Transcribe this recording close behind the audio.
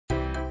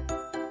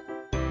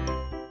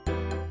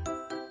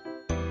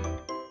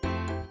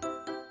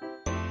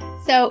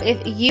So,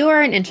 if you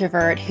are an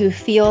introvert who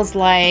feels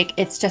like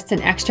it's just an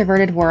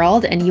extroverted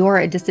world and you're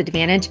at a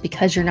disadvantage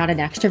because you're not an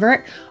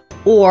extrovert,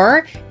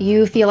 or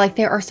you feel like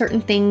there are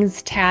certain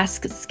things,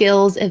 tasks,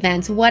 skills,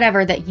 events,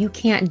 whatever that you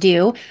can't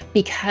do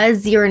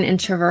because you're an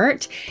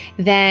introvert,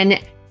 then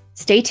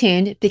stay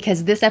tuned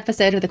because this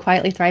episode of the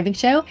Quietly Thriving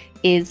Show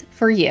is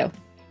for you.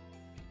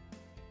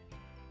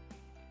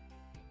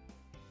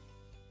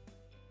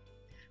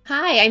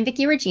 Hi, I'm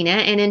Vicki Regina,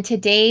 and in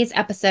today's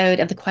episode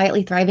of the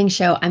Quietly Thriving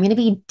Show, I'm going to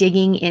be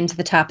digging into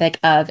the topic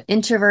of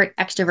introvert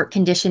extrovert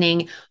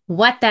conditioning,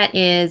 what that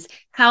is,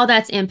 how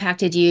that's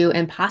impacted you,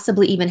 and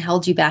possibly even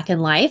held you back in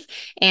life,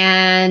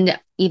 and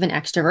even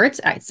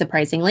extroverts,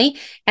 surprisingly.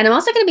 And I'm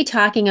also going to be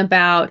talking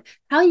about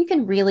how you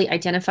can really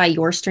identify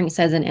your strengths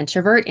as an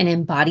introvert and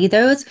embody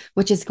those,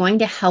 which is going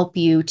to help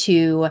you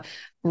to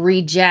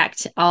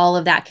reject all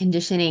of that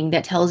conditioning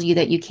that tells you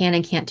that you can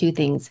and can't do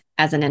things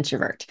as an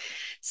introvert.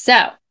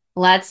 So,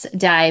 let's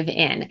dive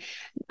in.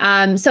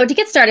 So to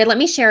get started, let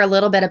me share a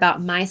little bit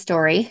about my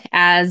story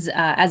as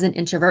an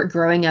introvert,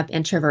 growing up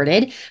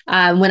introverted.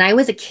 When I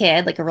was a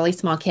kid, like a really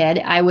small kid,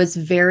 I was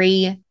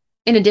in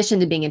addition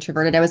to being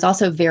introverted, I was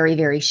also very,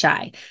 very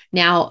shy.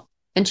 Now,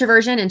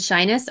 introversion and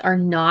shyness are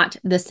not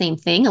the same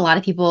thing. A lot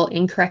of people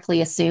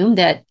incorrectly assume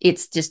that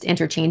it's just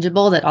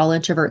interchangeable, that all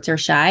introverts are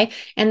shy.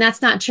 And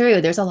that's not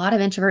true. There's a lot of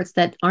introverts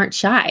that aren't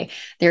shy.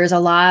 There's a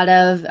lot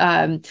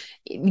of,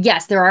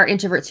 yes, there are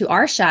introverts who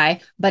are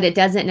shy, but it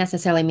doesn't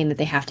necessarily mean that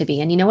they have to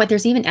be. And you know what?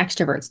 There's even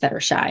extroverts that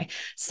are shy.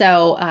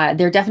 So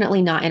they're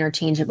definitely not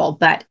interchangeable.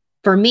 But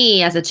for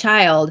me as a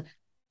child,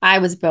 I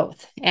was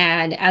both.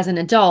 And as an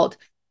adult,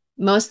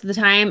 most of the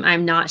time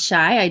I'm not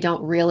shy. I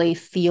don't really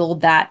feel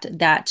that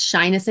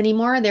shyness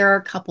anymore. There are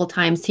a couple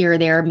times here or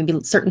there, maybe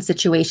certain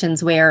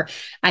situations where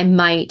I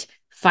might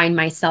find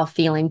myself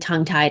feeling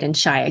tongue-tied and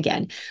shy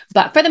again.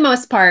 But for the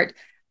most part,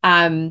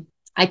 I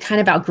kind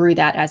of outgrew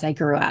that as I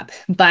grew up.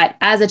 But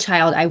as a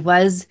child, I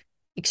was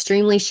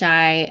extremely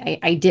shy.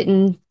 I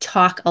didn't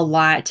talk a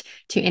lot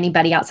to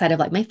anybody outside of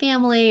like my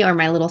family or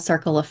my little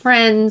circle of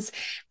friends.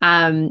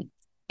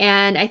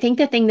 And I think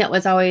the thing that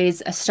was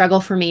always a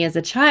struggle for me as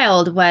a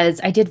child was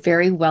I did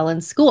very well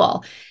in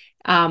school.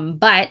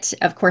 But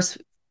of course,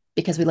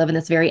 because we live in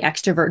this very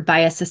extrovert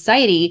biased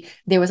society,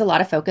 there was a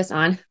lot of focus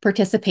on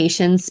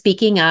participation,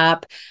 speaking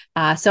up.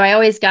 So I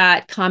always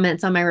got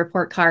comments on my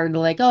report card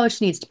like, oh,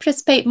 she needs to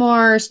participate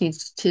more, she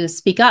needs to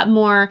speak up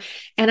more.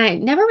 And I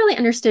never really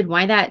understood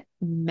why that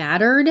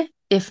mattered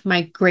if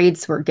my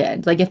grades were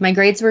good. Like if my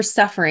grades were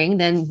suffering,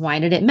 then why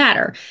did it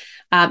matter?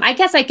 I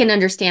guess I can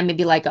understand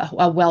maybe like a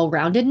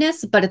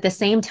well-roundedness, but at the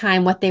same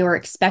time, what they were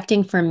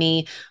expecting from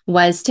me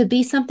was to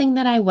be something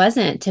that I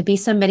wasn't, to be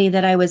somebody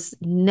that I was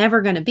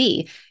never going to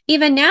be.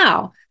 Even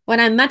now, when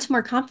I'm much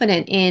more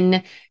confident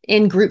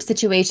in group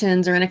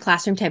situations or in a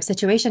classroom type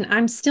situation,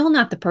 I'm still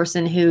not the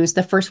person who's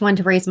the first one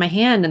to raise my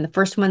hand and the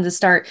first one to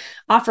start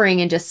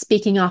offering and just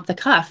speaking off the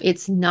cuff.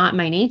 It's not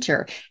my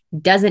nature.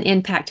 Doesn't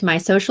impact my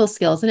social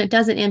skills and it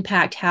doesn't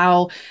impact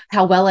how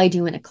well I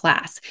do in a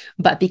class.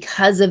 But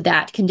because of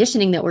that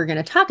conditioning that we're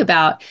going to talk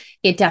about,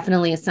 it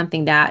definitely is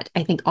something that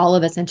I think all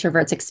of us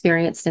introverts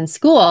experienced in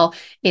school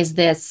is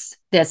this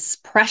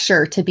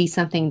pressure to be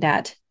something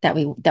that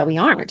we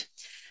aren't.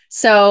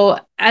 So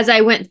as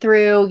I went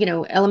through,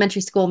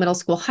 elementary school, middle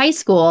school, high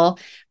school,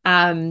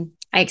 I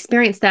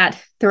experienced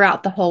that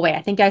throughout the whole way.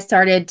 I think I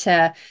started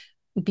to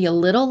be a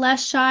little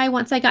less shy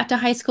once I got to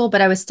high school,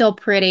 but I was still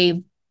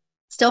pretty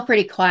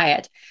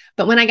quiet.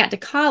 But when I got to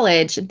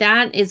college,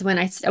 that is when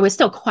I was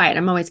still quiet.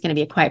 I'm always going to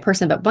be a quiet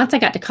person. But once I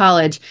got to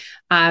college,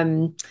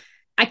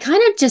 I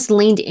kind of just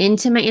leaned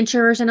into my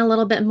introversion a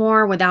little bit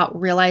more without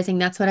realizing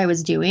that's what I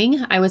was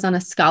doing. I was on a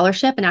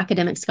scholarship, an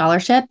academic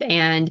scholarship,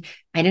 and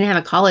I didn't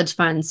have a college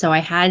fund. So I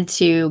had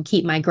to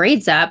keep my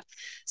grades up.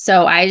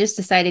 So I just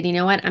decided, you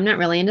know what? I'm not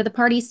really into the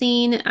party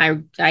scene.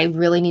 I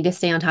really need to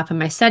stay on top of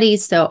my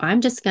studies. So I'm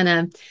just going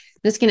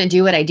to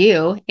do what I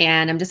do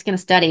and I'm just going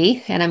to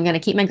study and I'm going to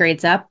keep my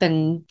grades up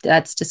and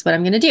that's just what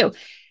I'm going to do.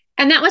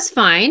 And that was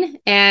fine.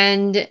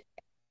 And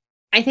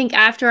I think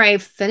after I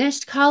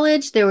finished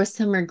college, there was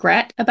some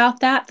regret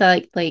about that.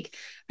 Like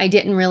I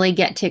didn't really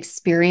get to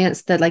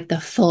experience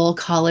the full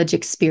college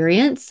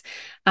experience.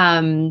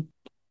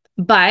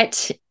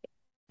 But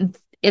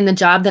in the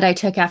job that I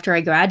took after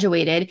I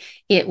graduated,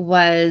 it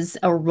was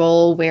a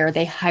role where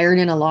they hired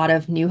in a lot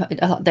of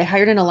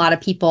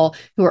people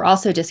who were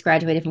also just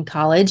graduated from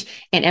college,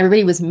 and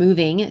everybody was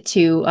moving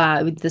to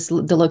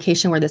the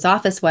location where this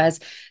office was.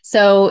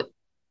 So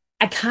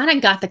I kind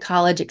of got the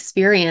college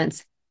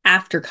experience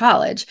after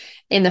college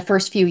in the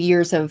first few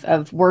years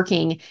of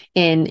working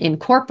in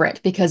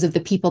corporate because of the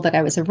people that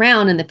I was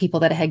around and the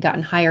people that I had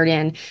gotten hired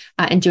in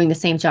and doing the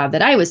same job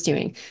that I was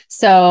doing.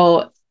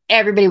 So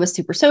everybody was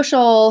super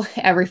social.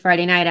 Every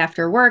Friday night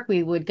after work,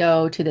 we would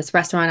go to this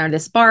restaurant or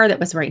this bar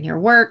that was right near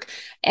work.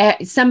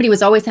 Somebody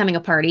was always having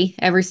a party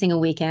every single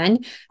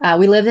weekend.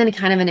 We lived in a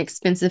kind of an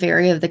expensive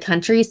area of the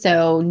country,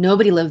 so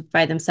nobody lived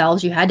by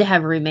themselves. You had to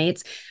have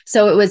roommates.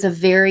 So it was a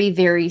very,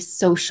 very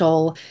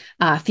social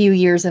few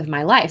years of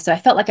my life. So I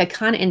felt like I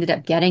kind of ended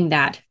up getting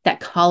that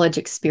college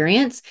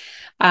experience.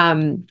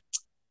 Um,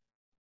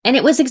 and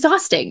it was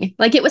exhausting.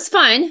 Like it was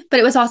fun, but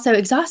it was also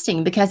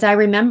exhausting because I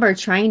remember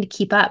trying to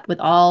keep up with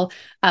all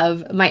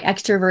of my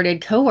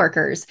extroverted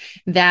coworkers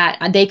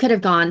that they could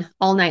have gone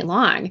all night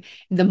long.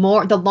 The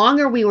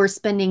longer we were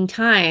spending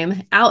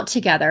time out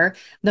together,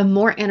 the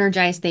more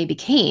energized they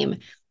became.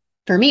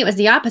 For me, it was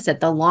the opposite.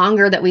 The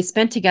longer that we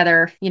spent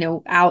together,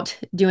 out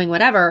doing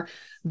whatever,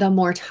 the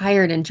more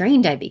tired and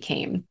drained I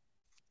became.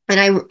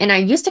 And I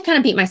used to kind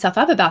of beat myself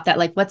up about that.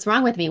 Like, what's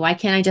wrong with me? Why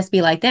can't I just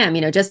be like them?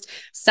 Just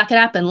suck it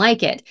up and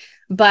like it.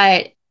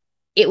 But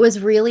it was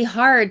really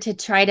hard to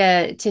try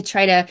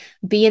to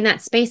be in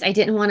that space. I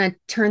didn't want to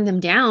turn them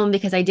down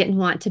because I didn't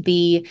want to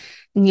be,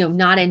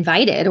 not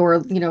invited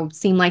or,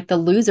 seem like the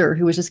loser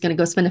who was just going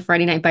to go spend a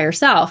Friday night by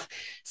herself.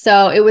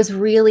 So it was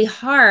really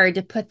hard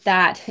to put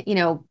that,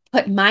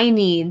 put my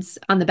needs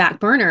on the back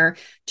burner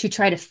to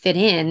try to fit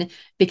in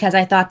because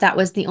I thought that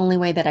was the only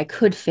way that I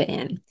could fit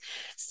in.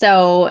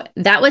 So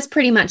that was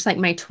pretty much like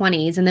my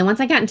 20s. And then once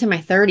I got into my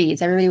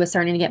 30s, everybody was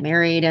starting to get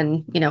married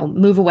and,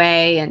 move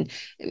away. And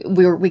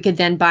we could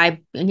then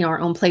buy,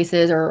 our own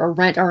places or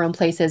rent our own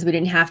places. We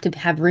didn't have to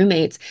have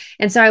roommates.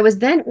 And so I was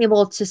then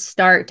able to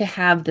start to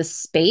have the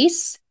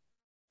space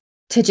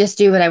to just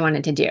do what I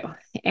wanted to do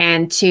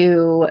and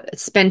to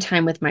spend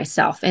time with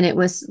myself. And it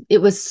was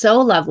so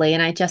lovely.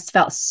 And I just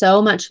felt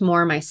so much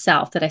more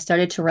myself that I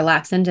started to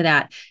relax into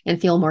that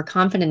and feel more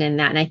confident in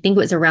that. And I think it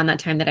was around that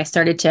time that I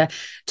started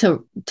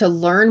to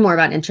learn more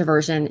about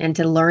introversion and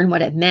to learn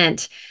what it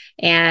meant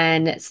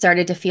and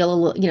started to feel a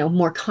little,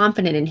 more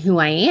confident in who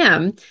I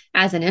am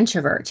as an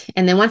introvert.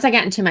 And then once I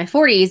got into my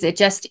 40s, it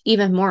just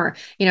even more,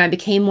 I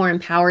became more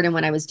empowered in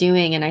what I was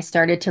doing and I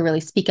started to really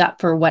speak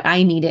up for what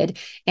I needed.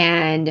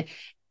 And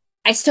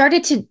I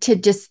started to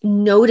just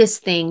notice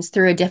things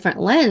through a different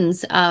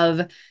lens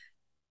of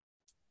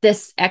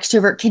this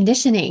extrovert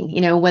conditioning,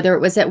 whether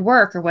it was at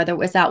work or whether it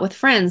was out with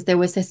friends, there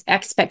was this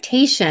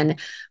expectation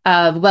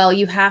of, well,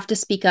 you have to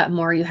speak up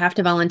more, you have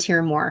to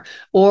volunteer more.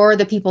 Or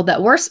the people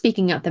that were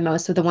speaking up the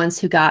most were the ones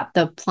who got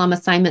the plum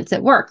assignments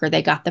at work or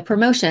they got the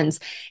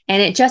promotions.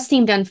 And it just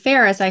seemed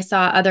unfair as I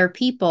saw other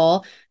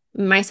people,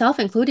 myself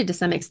included to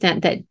some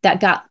extent, that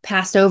got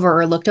passed over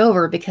or looked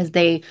over because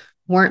they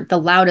weren't the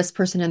loudest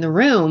person in the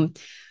room.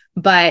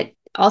 But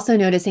also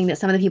noticing that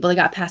some of the people that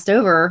got passed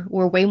over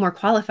were way more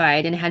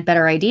qualified and had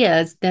better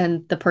ideas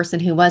than the person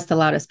who was the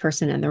loudest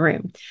person in the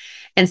room.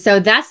 And so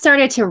that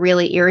started to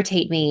really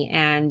irritate me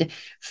and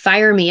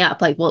fire me up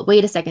like, well,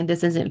 wait a second,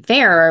 this isn't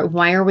fair.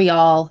 Why are we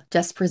all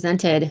just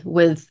presented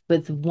with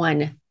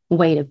one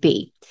way to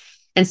be?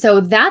 And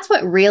so that's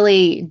what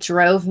really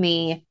drove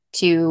me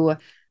to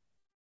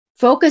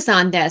focus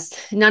on this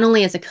not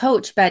only as a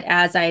coach but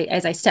as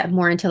I step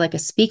more into like a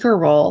speaker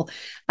role,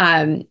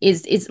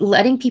 is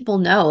letting people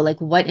know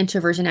like what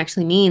introversion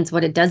actually means,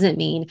 what it doesn't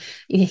mean.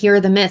 Here are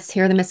the myths,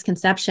 here are the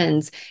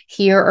misconceptions,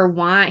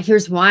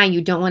 here's why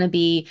you don't want to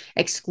be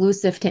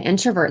exclusive to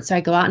introverts. So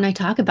I go out and I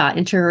talk about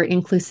introvert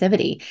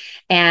inclusivity,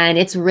 and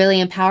it's really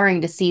empowering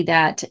to see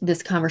that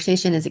this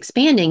conversation is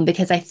expanding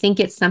because I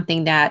think it's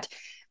something that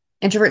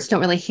introverts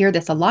don't really hear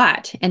this a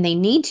lot, and they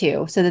need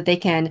to so that they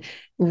can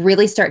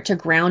really start to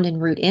ground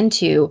and root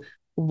into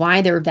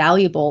why they're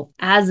valuable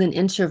as an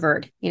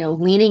introvert.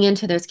 Leaning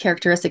into those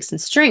characteristics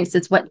and strengths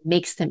is what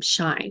makes them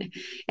shine.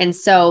 And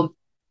so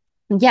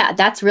yeah,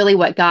 that's really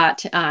what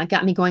got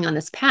me going on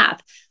this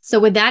path. So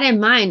with that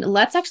in mind,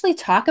 let's actually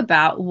talk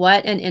about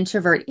what an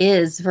introvert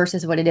is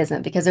versus what it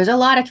isn't, because there's a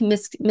lot of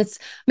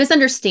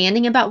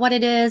misunderstanding about what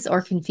it is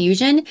or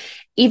confusion,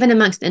 even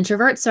amongst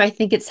introverts. So I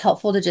think it's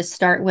helpful to just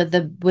start with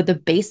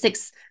the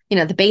basics,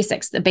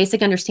 the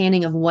basic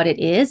understanding of what it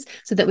is,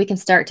 so that we can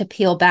start to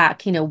peel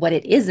back, what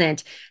it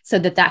isn't, so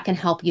that can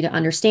help you to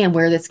understand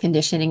where this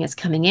conditioning is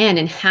coming in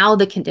and how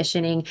the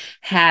conditioning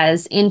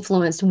has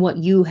influenced what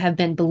you have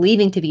been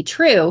believing to be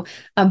true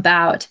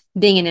about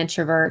being an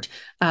introvert,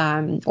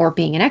 or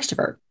being an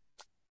extrovert.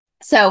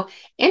 So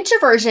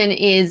introversion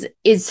is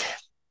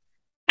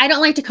I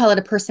don't like to call it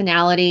a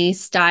personality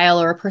style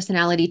or a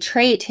personality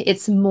trait.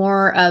 It's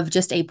more of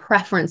just a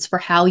preference for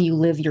how you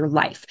live your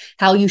life,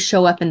 how you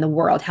show up in the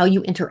world, how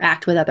you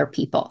interact with other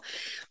people.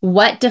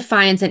 What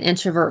defines an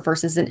introvert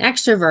versus an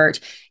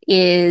extrovert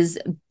is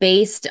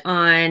based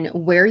on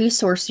where you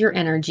source your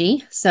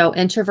energy. So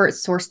introverts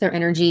source their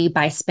energy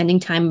by spending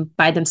time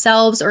by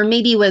themselves or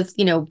maybe with,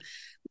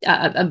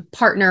 a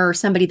partner or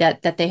somebody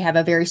that they have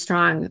a very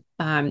strong,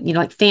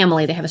 like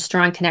family, they have a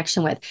strong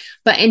connection with.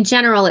 But in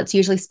general, it's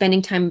usually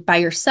spending time by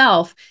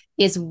yourself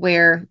is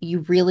where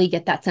you really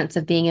get that sense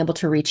of being able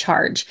to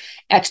recharge.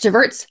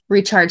 Extroverts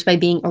recharge by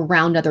being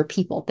around other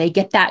people. They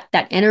get that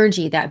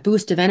energy, that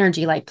boost of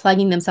energy, like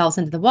plugging themselves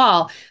into the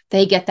wall.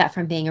 They get that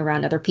from being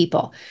around other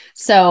people.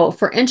 So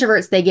for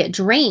introverts, they get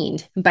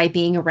drained by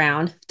being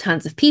around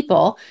tons of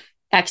people.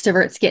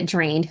 Extroverts get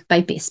drained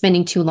by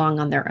spending too long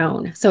on their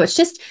own. So it's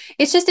just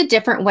a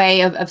different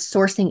way of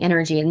sourcing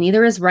energy, and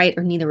neither is right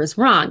or neither is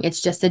wrong.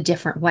 It's just a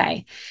different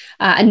way.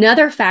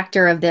 Another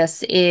factor of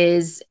this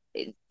is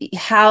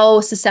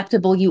how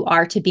susceptible you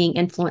are to being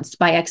influenced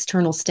by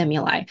external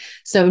stimuli.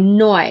 So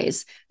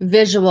noise,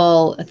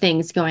 visual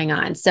things going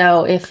on.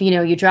 So if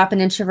you drop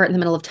an introvert in the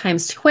middle of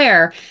Times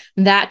Square,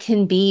 that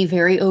can be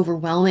very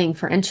overwhelming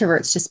for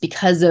introverts just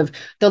because of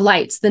the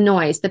lights, the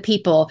noise, the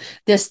people.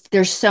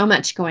 There's so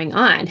much going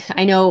on.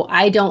 I know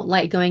I don't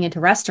like going into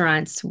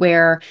restaurants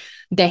where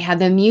they have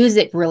the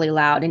music really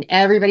loud and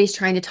everybody's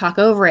trying to talk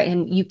over it,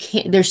 and you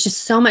can't, there's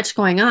just so much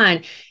going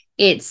on.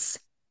 It's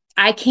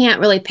I can't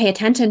really pay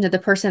attention to the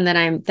person that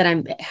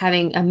I'm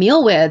having a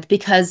meal with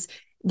because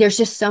there's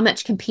just so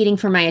much competing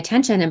for my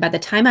attention. And by the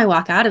time I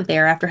walk out of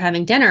there after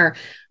having dinner,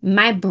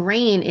 my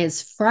brain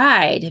is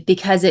fried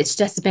because it's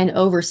just been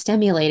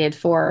overstimulated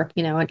for,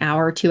 an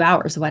hour, 2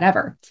 hours,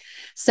 whatever.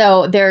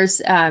 So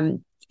there's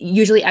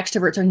usually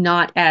extroverts are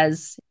not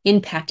as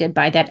impacted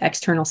by that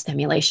external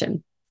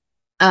stimulation.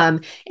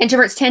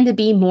 Introverts tend to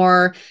be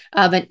more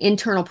of an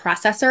internal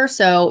processor.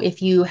 So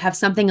if you have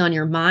something on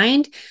your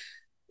mind,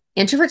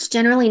 introverts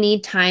generally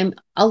need time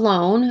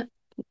alone,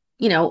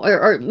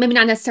 or maybe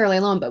not necessarily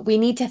alone, but we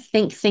need to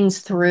think things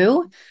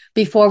through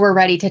before we're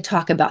ready to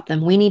talk about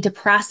them. We need to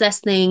process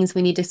things.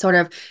 We need to sort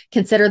of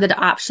consider the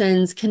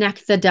options,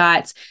 connect the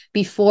dots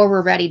before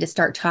we're ready to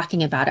start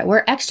talking about it.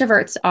 Where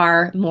extroverts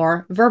are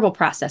more verbal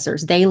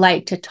processors, they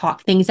like to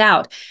talk things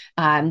out.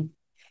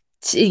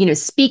 To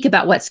speak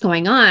about what's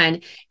going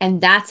on, and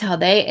that's how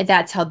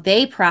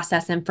they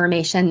process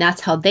information.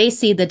 That's how they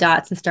see the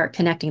dots and start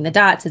connecting the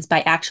dots, is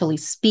by actually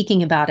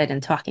speaking about it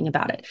and talking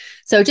about it.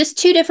 So just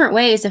two different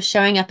ways of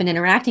showing up and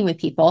interacting with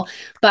people.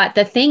 But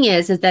the thing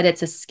is that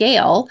it's a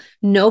scale.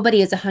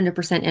 Nobody is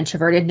 100%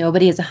 introverted,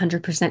 nobody is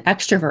 100%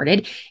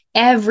 extroverted.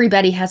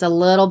 Everybody has a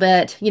little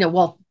bit,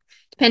 well,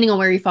 depending on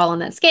where you fall on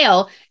that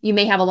scale, you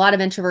may have a lot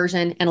of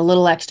introversion and a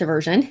little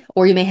extroversion,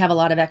 or you may have a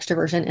lot of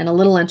extroversion and a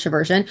little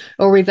introversion,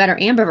 or we've got our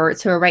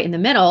ambiverts who are right in the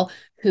middle,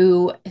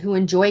 who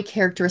enjoy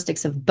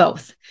characteristics of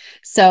both.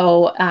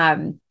 So,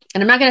 and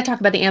I'm not going to talk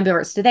about the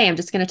ambiverts today. I'm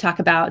just going to talk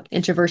about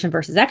introversion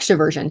versus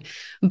extroversion,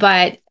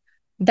 but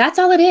that's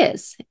all it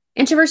is.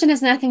 Introversion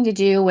has nothing to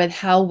do with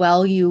how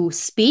well you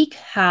speak,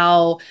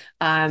 how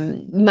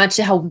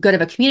good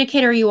of a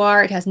communicator you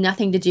are. It has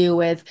nothing to do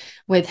with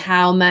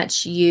how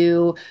much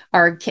you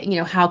are,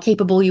 how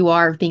capable you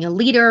are of being a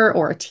leader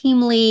or a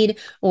team lead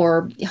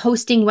or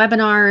hosting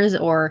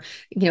webinars or,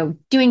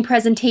 doing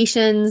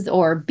presentations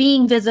or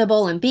being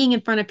visible and being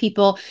in front of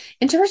people.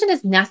 Introversion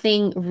has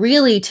nothing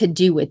really to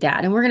do with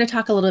that. And we're going to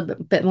talk a little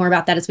bit more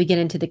about that as we get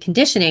into the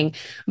conditioning.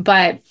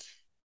 But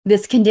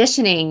this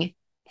conditioning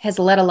has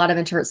led a lot of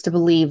introverts to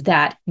believe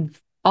that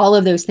all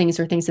of those things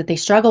are things that they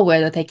struggle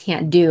with, that they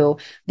can't do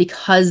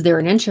because they're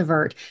an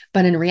introvert.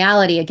 But in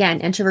reality, again,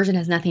 introversion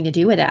has nothing to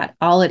do with that.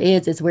 All it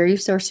is where you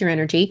source your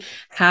energy,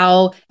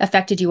 how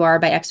affected you are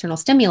by external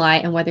stimuli,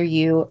 and whether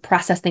you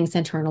process things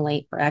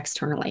internally or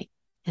externally.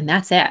 And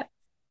that's it.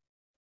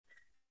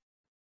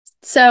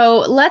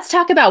 So let's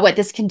talk about what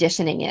this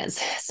conditioning is.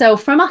 So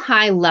from a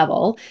high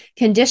level,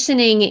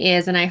 conditioning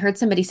is, and I heard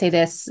somebody say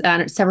this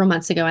several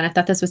months ago, and I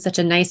thought this was such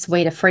a nice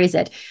way to phrase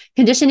it.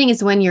 Conditioning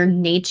is when your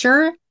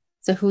nature,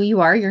 so who you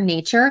are, your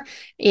nature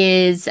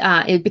is,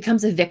 it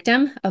becomes a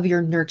victim of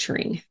your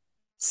nurturing.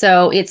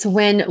 So it's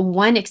when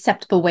one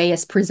acceptable way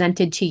is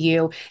presented to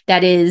you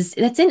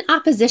that's in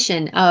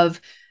opposition of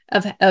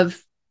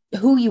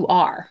who you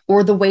are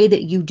or the way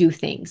that you do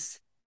things.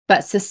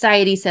 But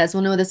society says,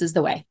 well, no, this is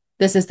the way.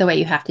 This is the way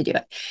you have to do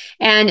it.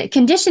 And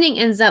conditioning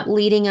ends up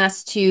leading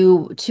us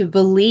to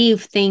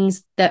believe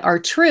things that are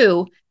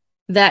true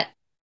that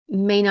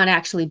may not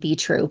actually be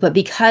true. But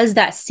because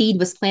that seed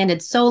was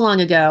planted so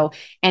long ago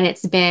and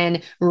it's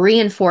been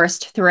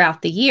reinforced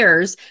throughout the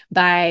years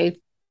by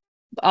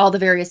all the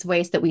various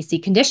ways that we see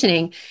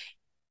conditioning,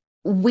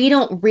 we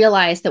don't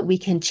realize that we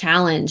can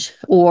challenge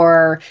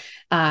or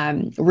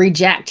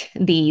reject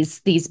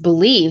these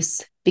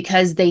beliefs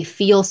because they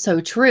feel so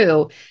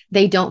true.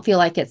 They don't feel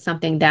like it's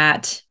something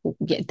that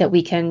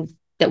we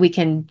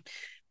can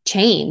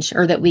change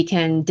or that we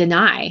can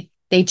deny.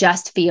 They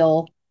just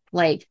feel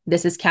like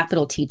this is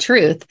capital T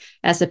truth,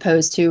 as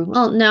opposed to,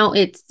 well, no,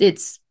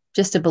 it's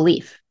just a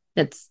belief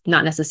that's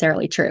not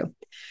necessarily true.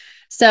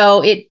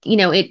 So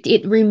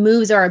it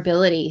removes our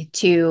ability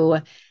to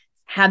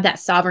have that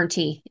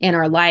sovereignty in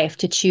our life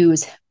to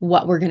choose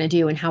what we're going to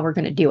do and how we're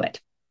going to do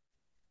it.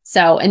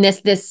 So, and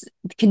this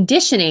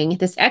conditioning,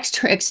 this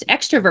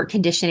extrovert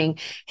conditioning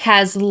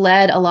has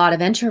led a lot of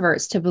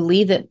introverts to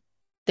believe that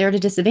they're at a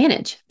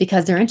disadvantage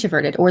because they're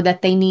introverted, or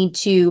that they need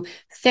to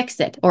fix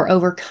it or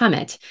overcome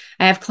it.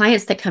 I have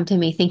clients that come to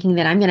me thinking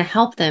that I'm going to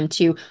help them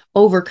to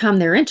overcome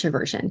their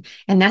introversion.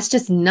 And that's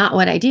just not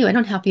what I do. I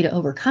don't help you to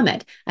overcome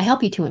it. I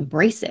help you to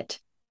embrace it.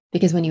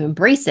 Because when you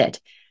embrace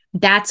it,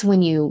 that's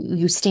when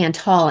you stand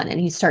tall in it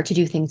and you start to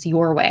do things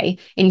your way,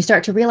 and you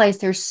start to realize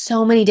there's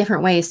so many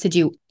different ways to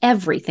do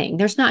everything.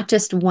 There's not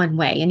just one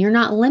way, and you're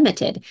not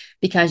limited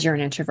because you're an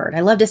introvert.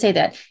 I love to say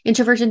that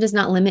introversion does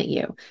not limit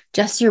you,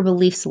 just your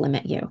beliefs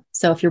limit you.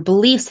 So if your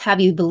beliefs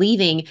have you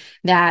believing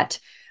that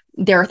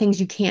there are things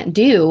you can't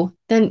do,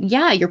 then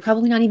yeah, you're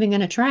probably not even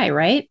going to try,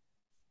 right?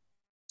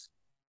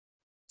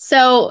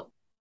 So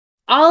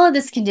all of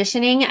this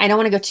conditioning, I don't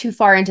want to go too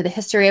far into the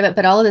history of it,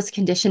 but all of this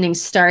conditioning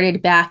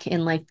started back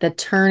in like the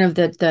turn of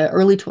the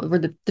early or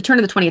the turn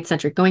of the 20th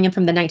century, going in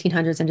from the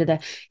 1900s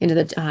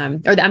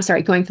I'm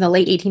sorry, going from the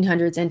late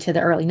 1800s into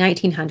the early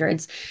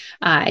 1900s.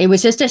 It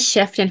was just a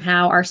shift in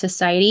how our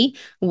society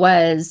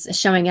was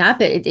showing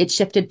up. It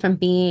shifted from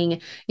being,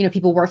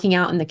 people working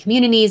out in the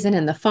communities and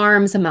in the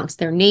farms amongst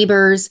their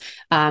neighbors,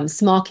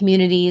 small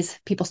communities.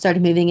 People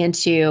started moving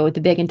into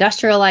the big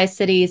industrialized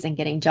cities and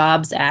getting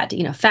jobs at,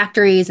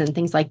 factories and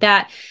things like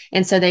that.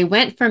 And so they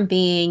went from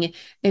being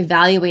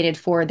evaluated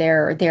for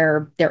their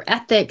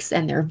ethics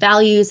and their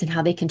values and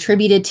how they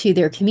contributed to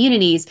their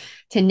communities,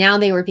 to now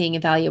they were being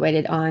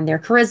evaluated on their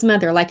charisma,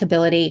 their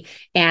likability,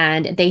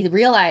 and they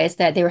realized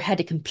that they had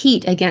to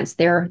compete against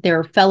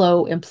their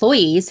fellow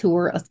employees who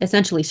were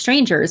essentially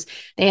strangers.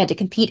 They had to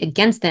compete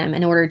against them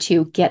in order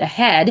to get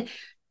ahead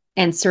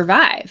and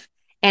survive.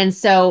 And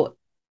so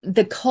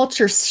the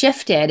culture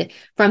shifted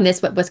from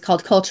this, what was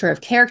called culture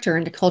of character,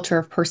 into culture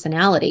of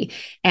personality.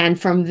 And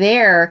from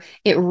there,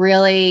 it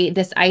really,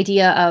 this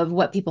idea of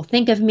what people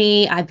think of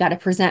me, I've got to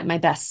present my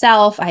best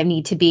self. I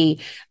need to be,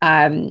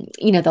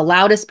 the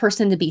loudest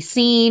person to be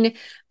seen.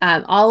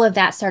 All of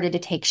that started to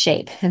take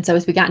shape. And so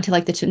as we got into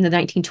like in the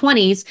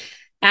 1920s,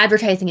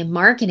 advertising and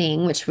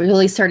marketing, which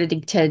really started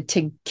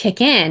to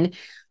kick in,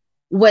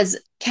 was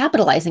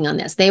capitalizing on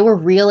this. They were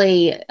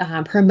really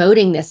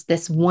promoting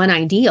this one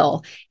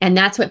ideal, and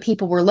that's what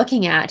people were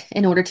looking at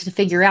in order to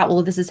figure out,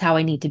 well, this is how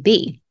I need to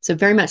be. So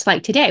very much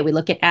like today, we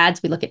look at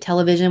ads, we look at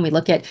television, we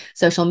look at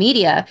social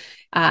media,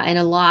 and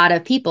a lot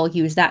of people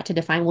use that to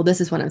define, well,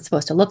 this is what I'm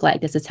supposed to look like.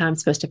 This is how I'm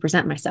supposed to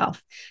present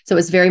myself. So it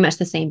was very much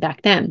the same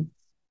back then.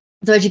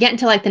 So as you get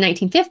into like the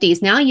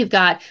 1950s, now you've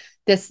got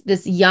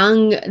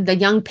the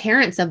young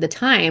parents of the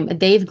time,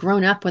 they've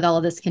grown up with all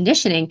of this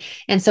conditioning.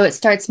 And so it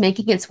starts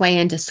making its way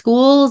into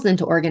schools,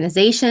 into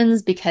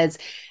organizations, because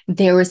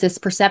there was this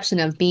perception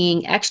of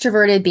being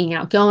extroverted, being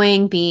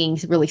outgoing, being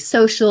really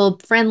social,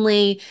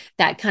 friendly,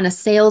 that kind of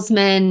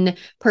salesman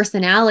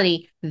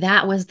personality.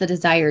 That was the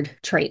desired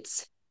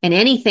traits. And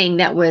anything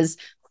that was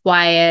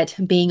quiet,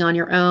 being on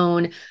your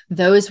own,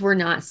 those were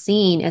not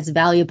seen as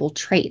valuable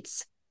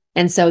traits.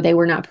 And so they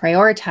were not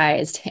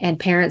prioritized. And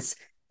parents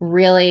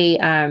really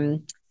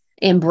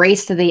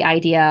embraced the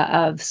idea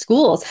of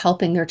schools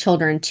helping their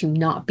children to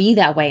not be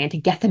that way, and to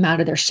get them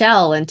out of their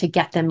shell, and to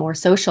get them more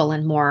social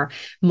and more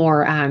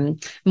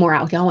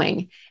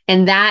outgoing.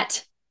 And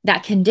that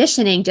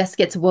conditioning just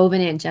gets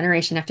woven in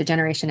generation after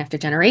generation after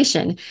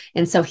generation.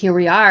 And so here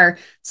we are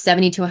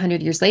 70 to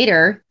 100 years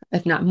later,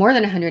 if not more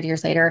than 100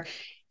 years later,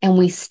 and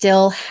we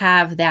still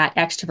have that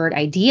extrovert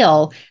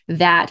ideal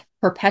that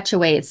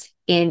perpetuates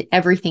in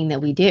everything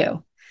that we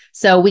do.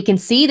 So we can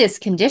see this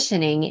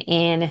conditioning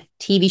in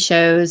TV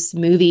shows,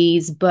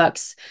 movies,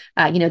 books.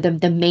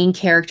 The main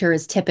character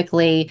is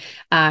typically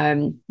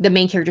the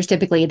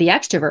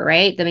extrovert,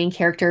 right? The main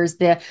character is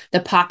the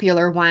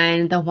popular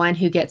one, the one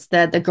who gets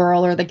the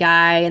girl or the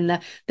guy,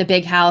 and the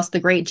big house, the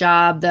great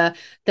job, the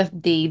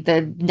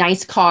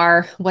nice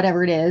car,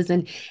 whatever it is.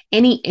 And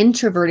any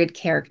introverted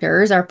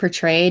characters are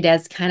portrayed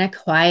as kind of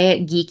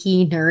quiet,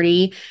 geeky,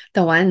 nerdy,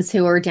 the ones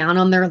who are down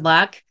on their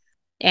luck.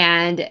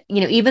 And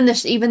even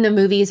the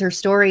movies or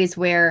stories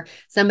where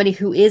somebody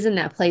who is in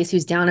that place,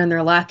 who's down on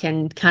their luck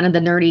and kind of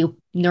the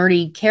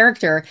nerdy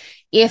character,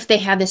 if they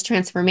have this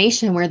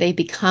transformation where they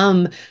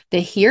become the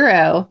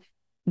hero,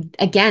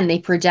 again, they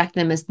project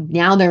them as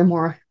now they're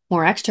more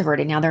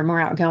extroverted, now they're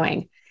more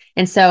outgoing.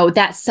 And so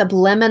that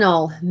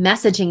subliminal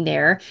messaging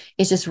there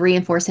is just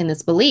reinforcing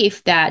this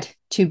belief that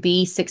to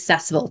be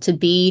successful, to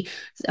be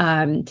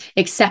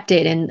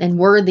accepted and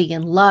worthy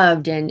and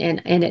loved and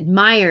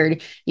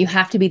admired, you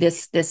have to be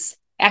this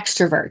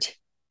extrovert.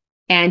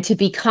 And to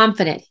be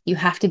confident, you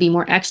have to be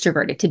more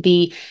extroverted.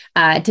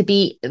 To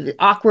be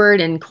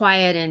awkward and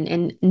quiet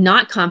and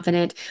not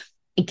confident,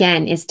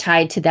 again, is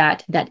tied to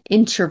that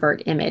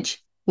introvert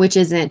image, which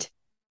isn't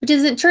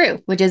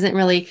true, which isn't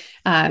really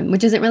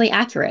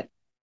accurate.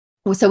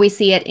 So we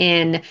see it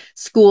in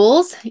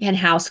schools and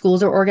how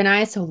schools are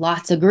organized. So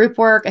lots of group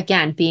work,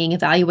 again, being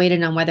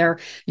evaluated on whether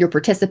you're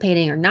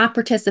participating or not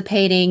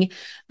participating.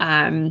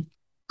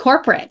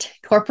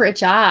 Corporate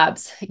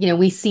jobs.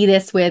 We see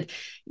this with,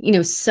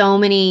 so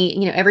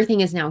many,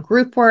 everything is now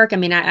group work. I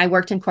mean, I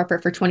worked in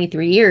corporate for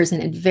 23 years,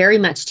 and it very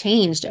much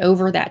changed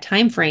over that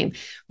time frame,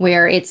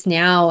 where it's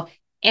now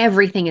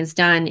everything is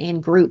done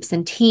in groups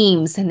and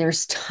teams, and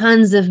there's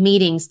tons of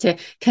meetings to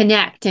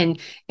connect and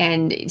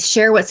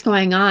share what's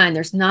going on.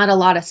 There's not a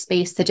lot of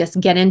space to just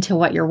get into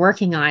what you're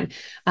working on.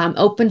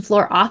 Open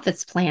floor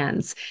office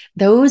plans,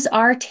 those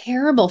are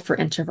terrible for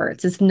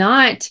introverts. It's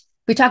not,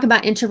 we talk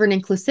about introvert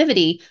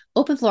inclusivity,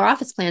 open floor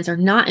office plans are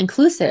not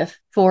inclusive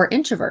for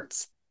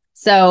introverts.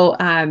 So,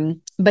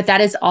 but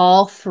that is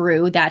all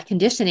through that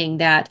conditioning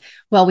that,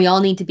 well, we all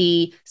need to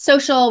be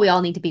social. We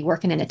all need to be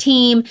working in a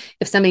team.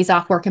 If somebody's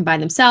off working by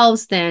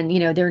themselves, then,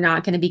 they're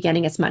not going to be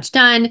getting as much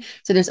done.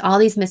 So there's all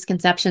these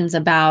misconceptions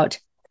about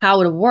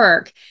how to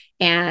work.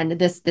 And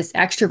this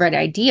extrovert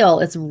ideal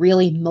is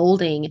really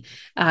molding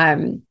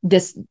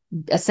this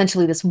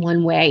essentially this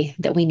one way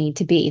that we need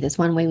to be, this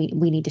one way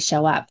we need to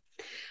show up.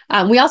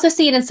 We also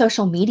see it in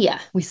social media.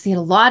 We see it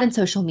a lot in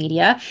social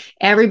media.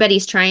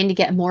 Everybody's trying to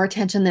get more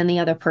attention than the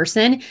other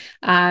person.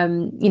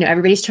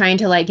 Everybody's trying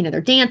to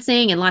they're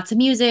dancing and lots of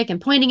music and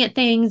pointing at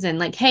things and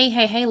like, hey,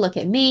 hey, hey, look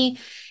at me.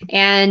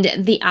 And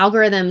the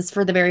algorithms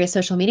for the various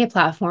social media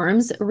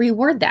platforms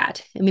reward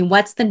that. I mean,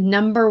 what's the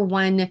number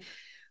one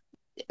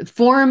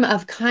form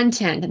of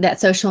content that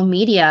social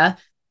media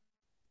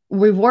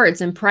rewards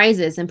and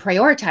prizes and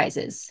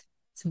prioritizes?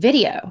 It's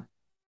video.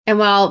 And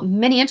while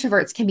many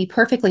introverts can be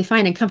perfectly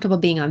fine and comfortable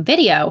being on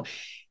video,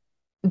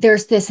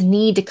 there's this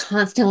need to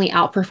constantly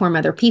outperform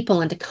other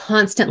people and to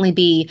constantly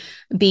be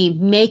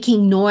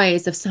making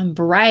noise of some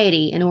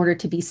variety in order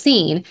to be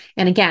seen.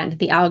 And again,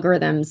 the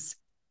algorithms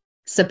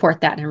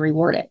support that and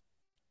reward it.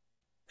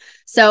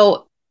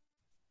 So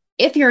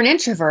if you're an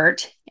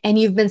introvert and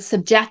you've been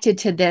subjected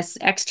to this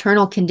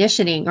external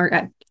conditioning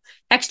or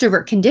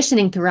extrovert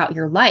conditioning throughout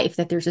your life,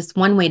 that there's just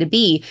one way to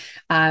be,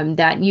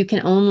 that you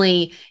can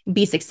only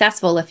be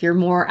successful if you're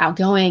more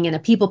outgoing and a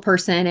people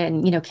person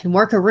and, can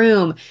work a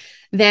room,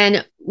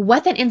 then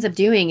what that ends up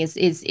doing is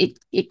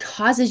it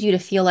causes you to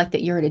feel like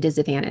that you're at a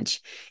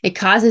disadvantage. It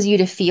causes you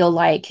to feel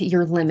like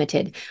you're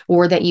limited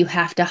or that you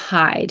have to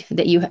hide,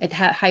 that you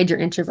hide your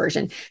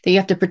introversion, that you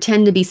have to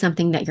pretend to be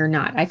something that you're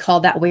not. I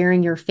call that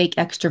wearing your fake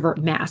extrovert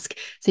mask.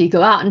 So you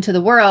go out into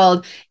the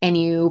world and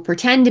you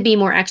pretend to be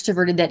more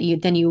extroverted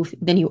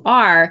than you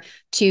are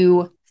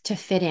to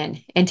fit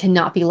in and to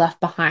not be left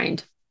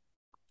behind.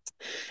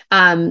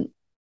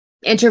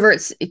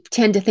 Introverts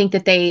tend to think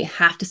that they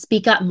have to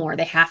speak up more.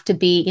 They have to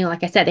be,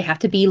 like I said, they have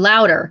to be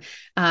louder.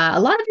 A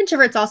lot of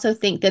introverts also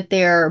think that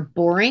they're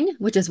boring,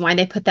 which is why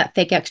they put that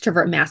fake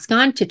extrovert mask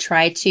on to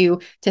try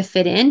to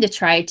fit in, to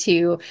try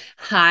to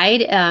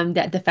hide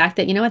that the fact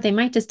that, they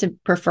might just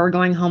prefer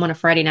going home on a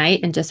Friday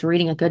night and just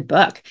reading a good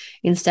book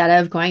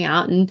instead of going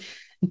out and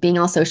being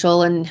all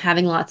social and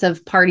having lots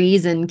of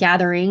parties and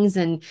gatherings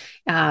and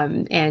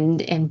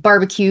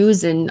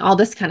barbecues and all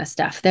this kind of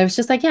stuff. There's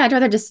just like, yeah, I'd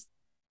rather just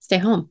stay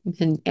home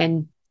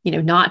and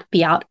not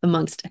be out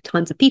amongst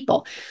tons of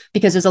people,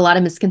 because there's a lot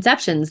of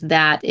misconceptions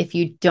that if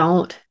you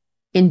don't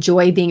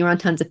enjoy being around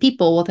tons of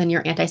people, well, then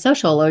you're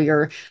antisocial or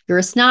you're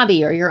a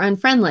snobby or you're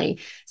unfriendly.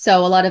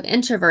 So a lot of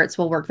introverts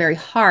will work very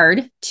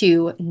hard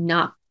to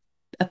not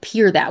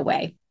appear that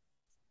way.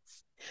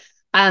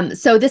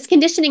 So this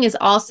conditioning is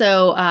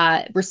also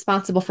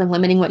responsible for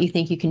limiting what you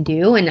think you can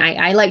do. And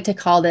I like to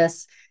call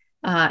this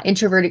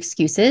introvert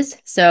excuses.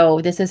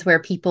 So this is where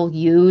people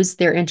use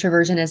their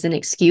introversion as an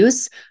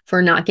excuse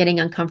for not getting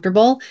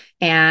uncomfortable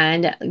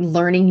and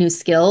learning new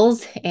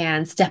skills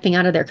and stepping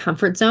out of their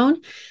comfort zone.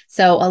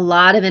 So a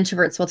lot of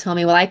introverts will tell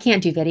me, well, I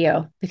can't do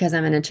video because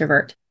I'm an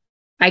introvert.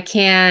 I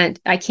can't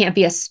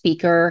be a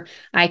speaker.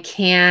 I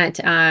can't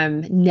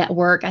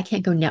network. I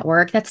can't go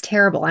network. That's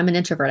terrible. I'm an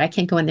introvert. I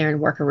can't go in there and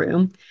work a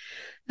room.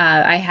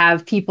 I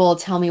have people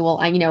tell me, well,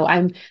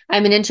 I'm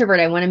an introvert.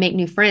 I want to make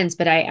new friends,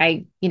 but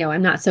I'm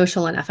not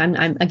social enough.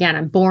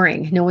 I'm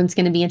boring. No one's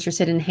going to be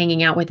interested in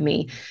hanging out with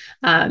me.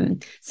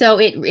 So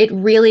it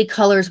really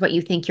colors what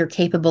you think you're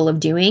capable of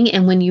doing.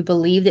 And when you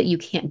believe that you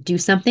can't do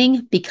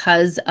something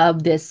because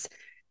of this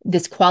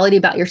quality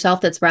about yourself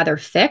that's rather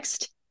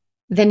fixed,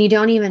 then you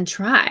don't even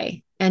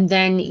try. And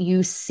then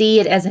you see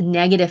it as a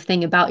negative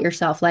thing about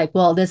yourself. Like,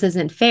 well, this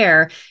isn't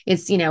fair.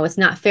 It's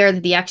not fair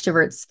that the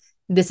extroverts,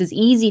 this is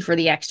easy for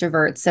the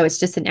extroverts. So it's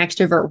just an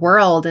extrovert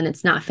world and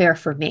it's not fair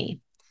for me.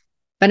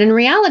 But in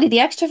reality, the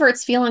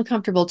extroverts feel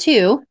uncomfortable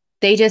too.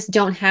 They just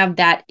don't have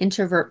that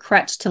introvert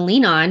crutch to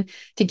lean on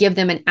to give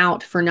them an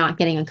out for not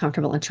getting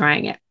uncomfortable and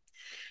trying it.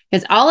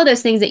 Because all of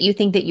those things that you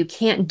think that you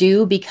can't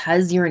do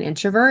because you're an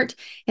introvert,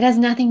 it has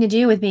nothing to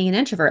do with being an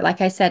introvert.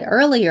 Like I said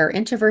earlier,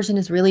 introversion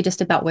is really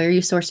just about where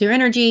you source your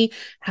energy,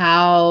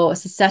 how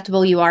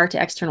susceptible you are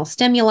to external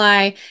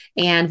stimuli,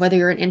 and whether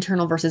you're an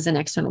internal versus an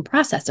external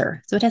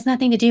processor. So it has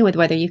nothing to do with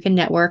whether you can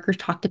network or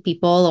talk to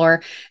people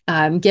or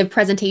give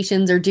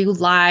presentations or do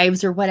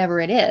lives or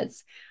whatever it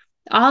is.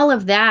 All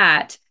of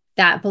that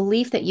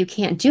belief that you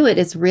can't do it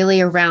is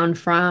really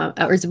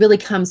really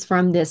comes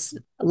from this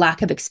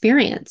lack of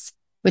experience,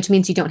 which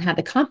means you don't have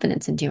the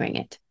confidence in doing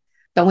it.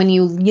 But when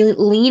you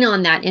lean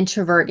on that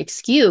introvert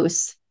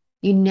excuse,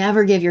 you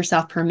never give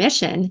yourself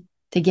permission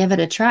to give it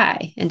a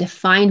try and to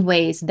find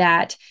ways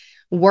that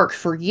work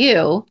for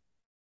you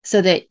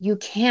so that you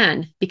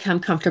can become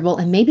comfortable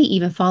and maybe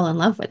even fall in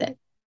love with it.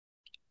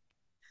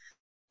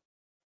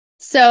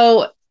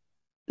 So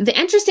the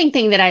interesting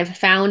thing that I've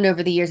found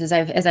over the years as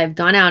I've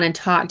gone out and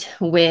talked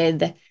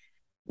with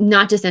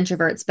not just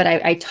introverts, but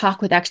I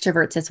talk with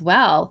extroverts as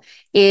well,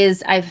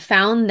 is I've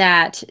found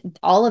that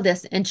all of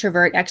this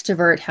introvert,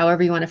 extrovert,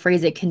 however you want to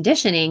phrase it,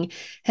 conditioning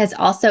has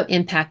also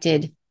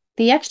impacted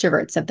the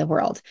extroverts of the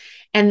world.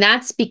 And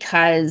that's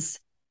because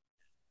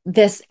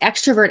this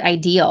extrovert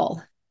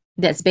ideal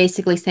that's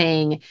basically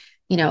saying,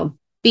 you know,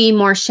 be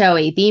more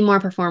showy, be more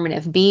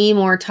performative, be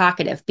more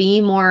talkative,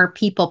 be more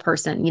people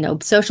person,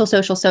 social,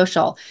 social,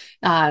 social.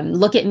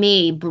 Look at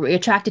me,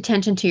 attract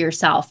attention to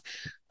yourself.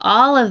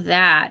 All of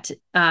that,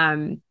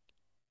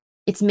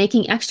 it's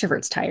making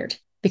extroverts tired.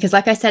 Because,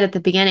 like I said at the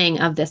beginning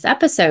of this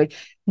episode,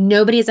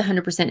 nobody is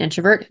 100%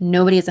 introvert,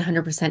 nobody is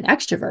 100%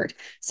 extrovert.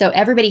 So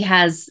everybody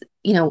has,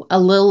 a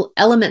little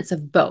elements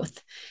of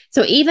both.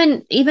 So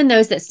even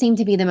those that seem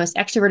to be the most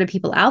extroverted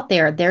people out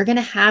there, they're going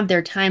to have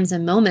their times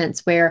and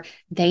moments where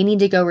they need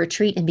to go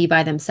retreat and be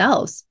by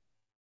themselves.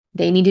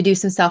 They need to do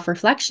some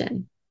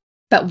self-reflection.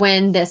 But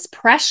when this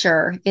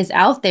pressure is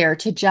out there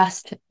to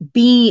just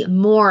be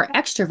more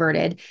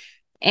extroverted,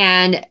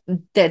 and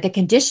the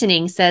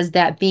conditioning says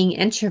that being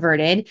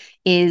introverted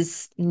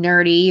is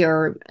nerdy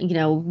or,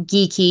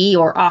 geeky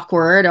or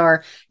awkward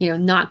or,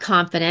 not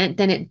confident,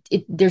 then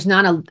there's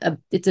not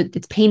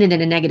it's painted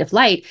in a negative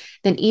light.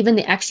 Then even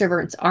the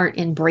extroverts aren't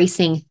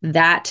embracing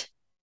that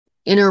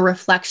inner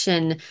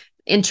reflection,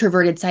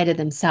 introverted side of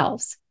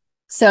themselves.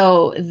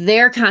 So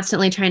they're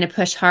constantly trying to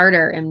push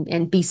harder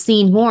and be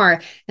seen more.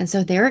 And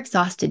so they're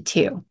exhausted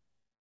too.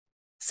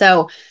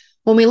 So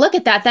when we look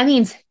at that, that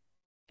means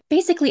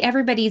basically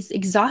everybody's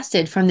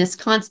exhausted from this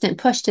constant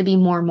push to be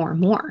more, more,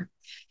 more.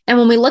 And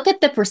when we look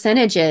at the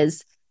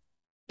percentages,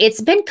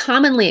 it's been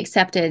commonly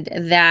accepted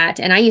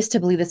that, and I used to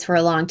believe this for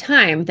a long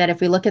time, that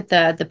if we look at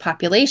the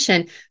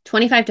population,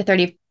 25 to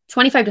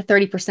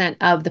 30%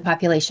 of the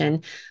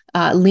population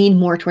lean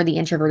more toward the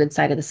introverted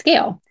side of the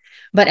scale.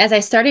 But as I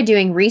started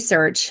doing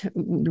research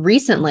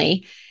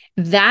recently,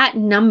 that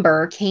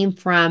number came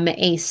from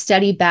a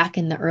study back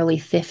in the early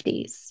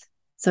 50s.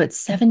 So it's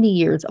 70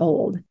 years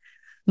old.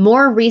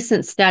 More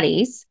recent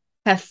studies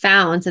have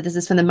found, so this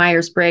is from the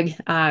Myers-Briggs,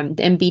 the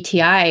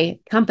MBTI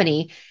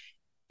company,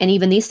 and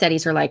even these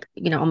studies are like,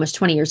 almost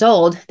 20 years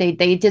old. They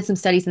did some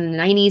studies in the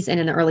 90s and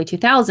in the early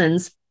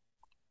 2000s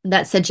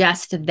that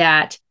suggest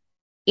that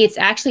it's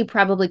actually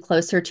probably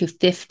closer to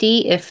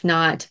 50, if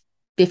not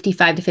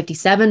 55 to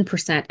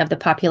 57% of the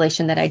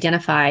population that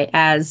identify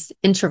as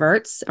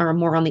introverts or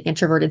more on the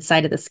introverted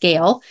side of the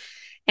scale.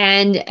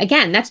 And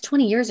again, that's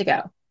 20 years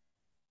ago.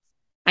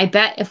 I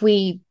bet if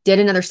we did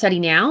another study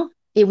now,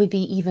 it would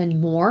be even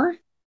more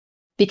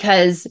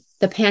because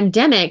the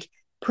pandemic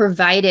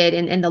provided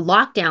and the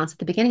lockdowns at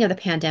the beginning of the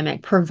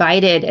pandemic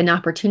provided an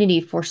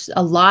opportunity for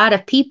a lot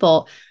of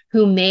people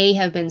who may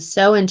have been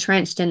so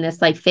entrenched in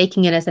this, like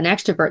faking it as an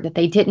extrovert, that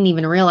they didn't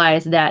even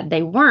realize that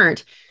they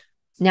weren't.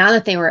 Now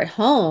that they were at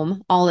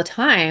home all the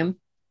time,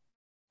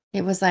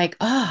 it was like,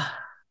 oh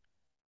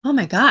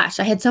my gosh,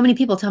 I had so many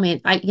people tell me,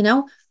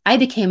 I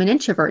became an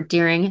introvert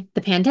during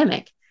the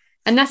pandemic.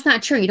 And that's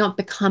not true. You don't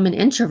become an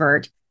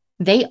introvert.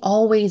 They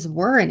always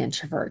were an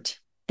introvert.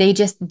 They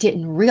just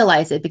didn't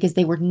realize it because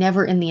they were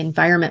never in the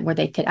environment where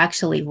they could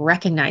actually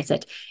recognize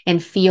it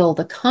and feel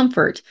the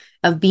comfort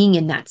of being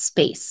in that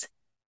space.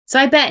 So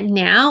I bet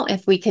now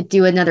if we could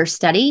do another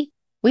study,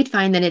 we'd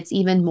find that it's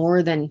even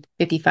more than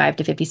 55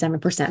 to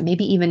 57%,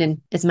 maybe even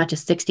in as much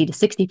as 60 to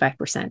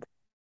 65%.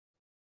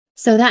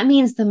 So that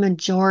means the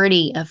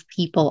majority of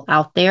people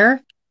out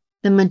there,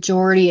 the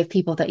majority of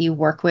people that you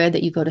work with,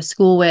 that you go to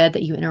school with,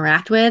 that you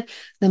interact with,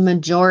 the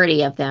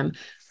majority of them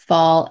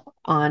fall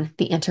on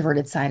the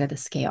introverted side of the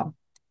scale.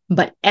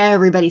 But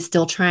everybody's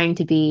still trying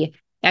to be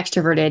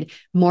extroverted,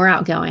 more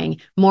outgoing,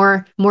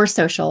 more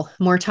social,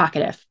 more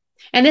talkative.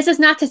 And this is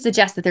not to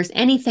suggest that there's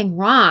anything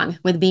wrong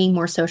with being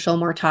more social,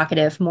 more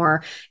talkative,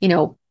 more,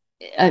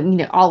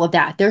 all of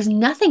that. There's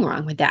nothing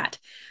wrong with that.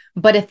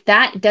 But if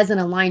that doesn't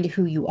align to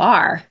who you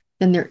are,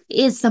 then there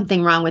is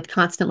something wrong with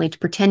constantly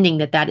pretending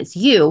that that is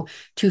you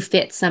to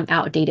fit some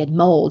outdated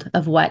mold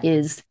of what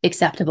is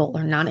acceptable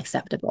or not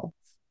acceptable.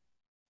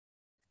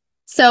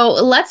 So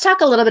let's talk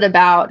a little bit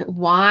about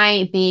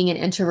why being an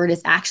introvert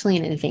is actually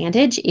an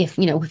advantage if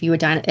you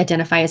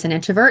identify as an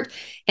introvert,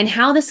 and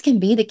how this can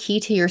be the key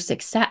to your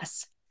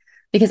success.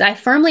 Because I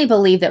firmly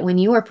believe that when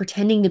you are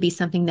pretending to be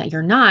something that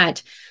you're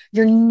not,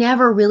 you're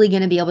never really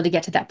going to be able to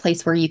get to that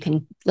place where you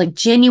can like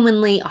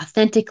genuinely,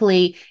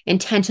 authentically,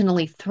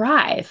 intentionally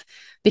thrive.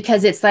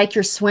 Because it's like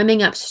you're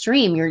swimming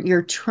upstream.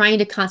 You're trying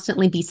to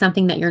constantly be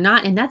something that you're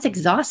not, and that's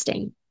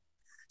exhausting.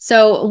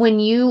 So when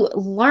you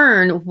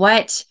learn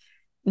what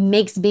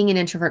makes being an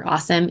introvert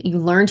awesome, you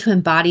learn to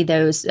embody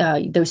those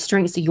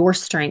strengths, your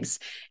strengths,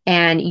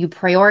 and you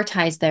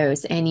prioritize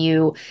those and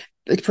you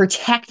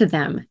protect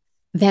them,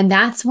 then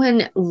that's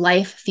when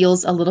life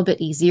feels a little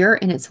bit easier.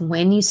 And it's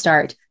when you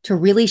start to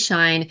really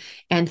shine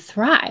and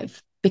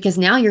thrive because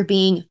now you're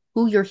being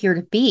who you're here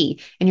to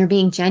be, and you're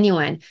being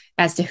genuine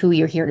as to who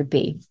you're here to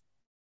be.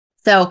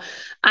 So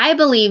I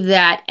believe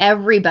that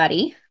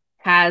everybody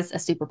has a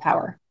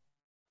superpower.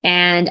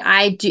 And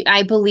I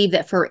believe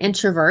that for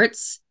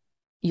introverts,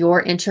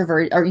 your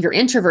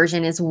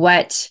introversion is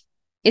where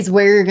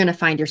you're going to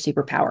find your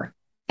superpower.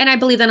 And I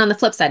believe that on the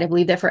flip side, I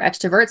believe that for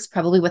extroverts,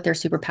 probably what their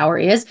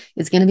superpower is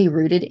going to be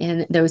rooted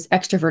in those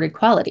extroverted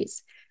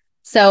qualities.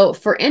 So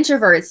for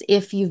introverts,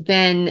 if you've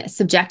been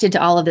subjected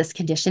to all of this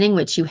conditioning,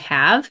 which you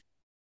have,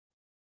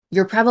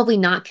 you're probably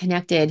not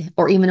connected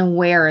or even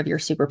aware of your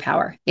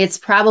superpower. It's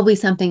probably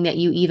something that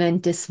you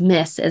even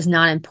dismiss as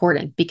not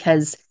important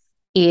because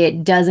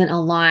it doesn't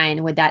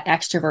align with that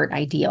extrovert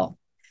ideal.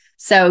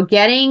 So,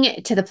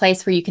 getting to the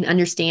place where you can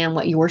understand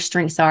what your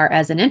strengths are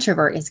as an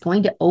introvert is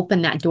going to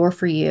open that door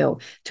for you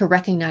to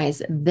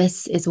recognize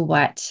this is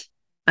what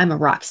I'm a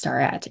rock star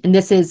at. And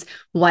this is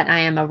what I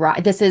am a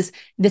rock. This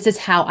is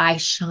how I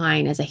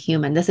shine as a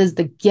human. This is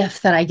the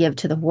gift that I give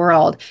to the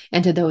world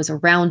and to those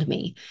around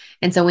me.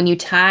 And so when you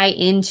tie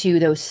into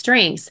those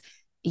strengths,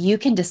 you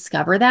can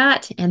discover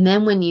that. And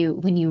then when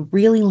you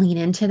really lean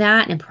into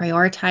that and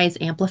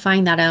prioritize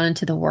amplifying that out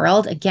into the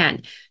world,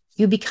 again,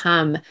 you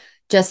become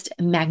just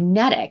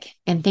magnetic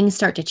and things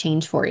start to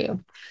change for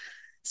you.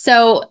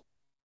 So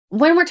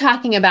when we're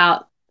talking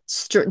about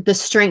the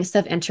strengths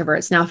of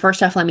introverts, now,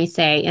 first off, let me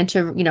say,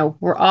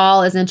 we're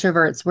all as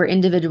introverts, we're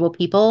individual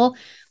people.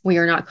 We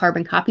are not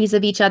carbon copies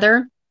of each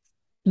other.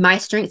 My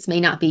strengths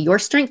may not be your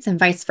strengths and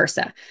vice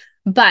versa.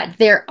 But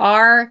there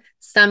are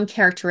some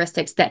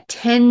characteristics that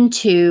tend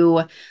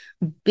to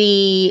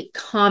be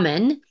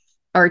common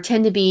or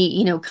tend to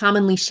be,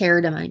 commonly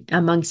shared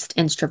amongst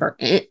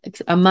introverts.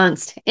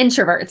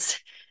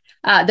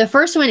 The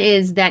first one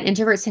is that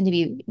introverts tend to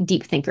be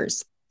deep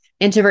thinkers.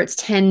 Introverts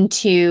tend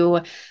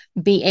to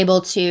be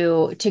able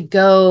to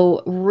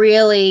go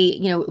really,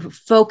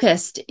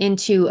 focused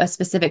into a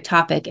specific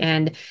topic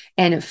and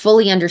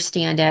fully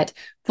understand it,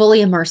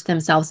 fully immerse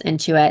themselves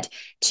into it,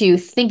 to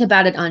think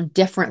about it on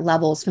different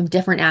levels from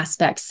different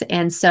aspects.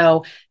 And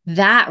so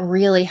that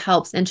really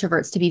helps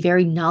introverts to be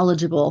very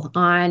knowledgeable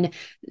on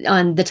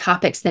the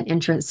topics that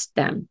interest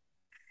them.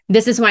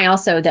 This is why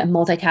also that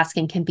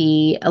multitasking can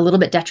be a little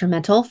bit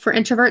detrimental for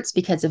introverts,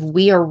 because if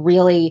we are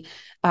really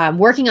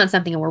working on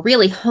something and we're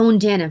really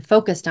honed in and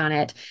focused on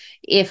it,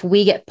 if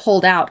we get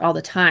pulled out all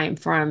the time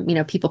from,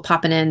 people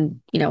popping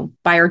in,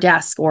 by our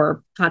desk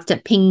or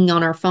constant pinging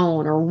on our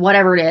phone or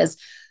whatever it is,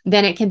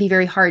 then it can be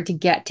very hard to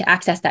get to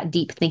access that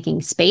deep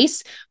thinking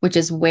space, which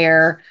is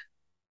where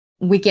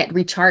we get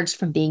recharged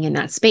from being in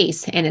that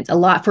space. And it's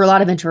for a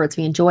lot of introverts,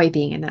 we enjoy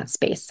being in that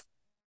space.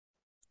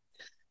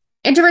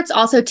 Introverts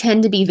also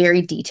tend to be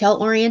very detail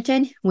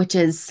oriented, which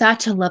is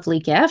such a lovely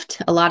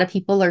gift. A lot of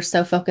people are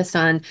so focused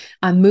on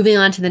moving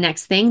on to the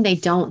next thing, they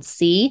don't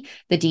see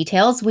the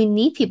details. We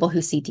need people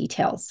who see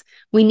details.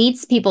 We need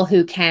people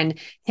who can,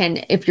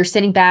 if you're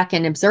sitting back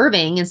and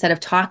observing instead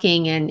of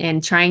talking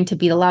and trying to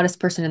be the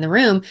loudest person in the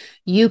room,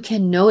 you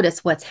can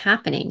notice what's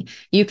happening.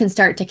 You can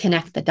start to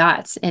connect the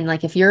dots. And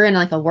like if you're in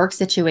like a work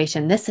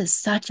situation, this is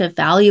such a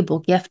valuable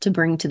gift to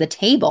bring to the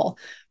table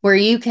where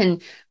you can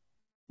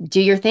do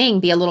your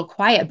thing, be a little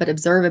quiet, but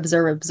observe,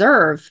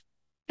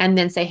 and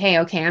then say, hey,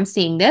 okay, I'm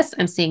seeing this,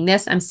 I'm seeing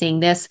this, I'm seeing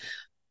this,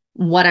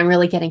 what I'm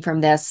really getting from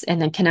this,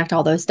 and then connect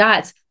all those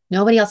dots.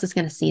 Nobody else is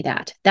going to see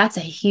that. That's a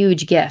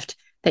huge gift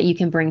that you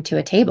can bring to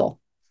a table.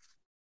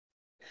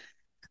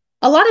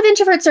 A lot of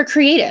introverts are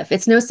creative.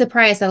 It's no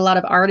surprise that a lot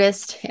of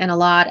artists and a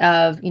lot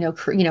of,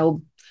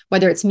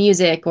 whether it's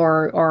music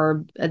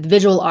or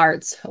visual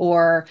arts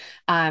or,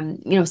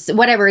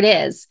 whatever it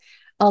is,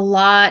 a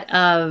lot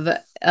of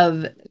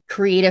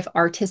creative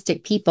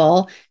artistic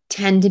people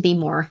tend to be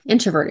more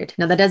introverted.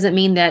 Now, that doesn't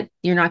mean that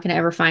you're not going to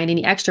ever find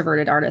any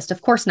extroverted artists.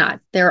 Of course not.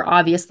 There are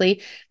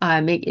obviously,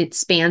 it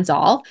spans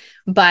all,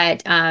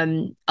 but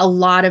a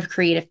lot of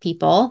creative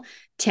people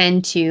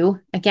tend to,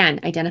 again,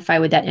 identify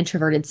with that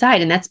introverted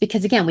side. And that's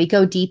because, again, we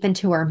go deep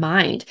into our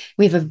mind.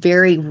 We have a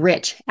very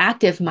rich,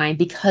 active mind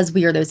because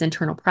we are those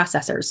internal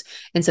processors.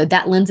 And so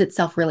that lends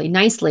itself really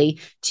nicely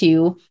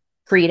to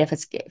creative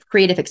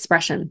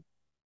expression.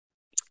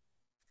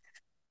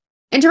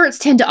 Introverts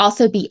tend to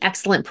also be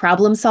excellent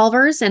problem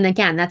solvers. And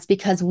again, that's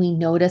because we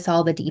notice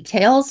all the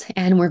details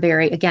and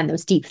we're again,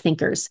 those deep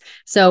thinkers.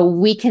 So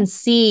we can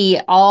see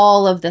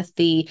all of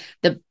the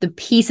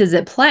pieces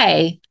at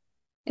play,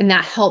 and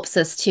that helps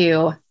us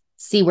to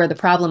see where the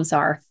problems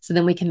are. So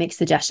then we can make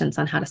suggestions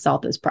on how to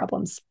solve those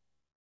problems.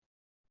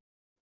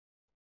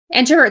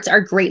 Introverts are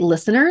great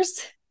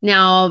listeners.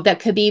 Now, that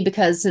could be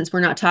because since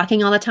we're not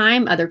talking all the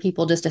time, other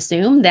people just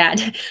assume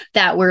that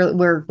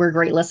we're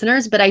great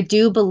listeners. But I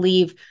do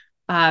believe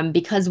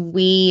because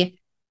we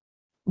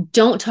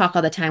don't talk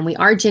all the time, we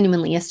are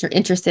genuinely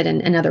interested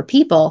in other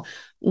people.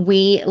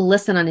 We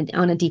listen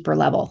on a deeper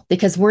level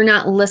because we're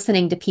not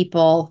listening to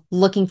people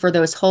looking for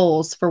those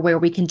holes for where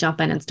we can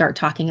jump in and start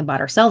talking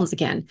about ourselves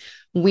again.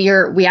 We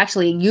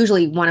actually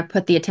usually want to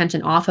put the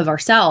attention off of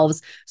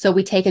ourselves. So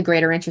we take a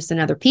greater interest in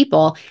other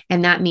people.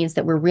 And that means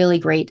that we're really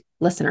great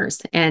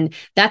listeners. And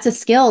that's a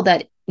skill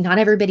that not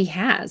everybody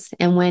has.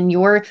 And when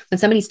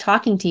somebody's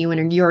talking to you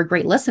and you're a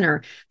great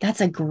listener,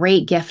 that's a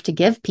great gift to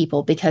give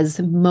people, because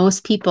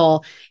most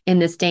people in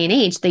this day and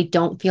age, they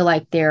don't feel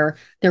like they're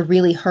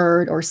really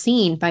heard or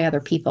seen by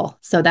other people.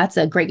 So that's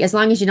a great, as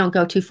long as you don't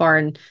go too far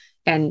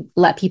and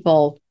let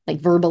people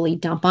like verbally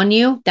dump on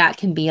you, that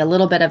can be a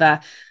little bit of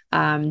a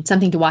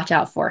something to watch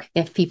out for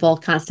if people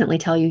constantly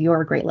tell you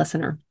you're a great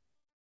listener.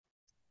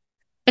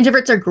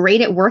 Introverts are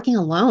great at working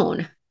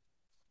alone.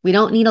 We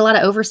don't need a lot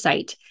of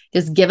oversight.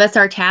 Just give us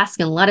our task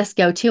and let us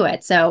go to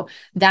it. So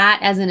that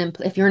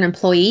if you're an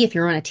employee, if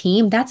you're on a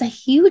team, that's a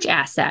huge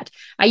asset.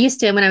 I used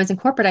to, when I was in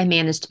corporate, I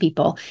managed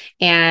people,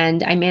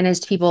 and I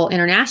managed people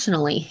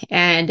internationally.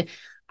 And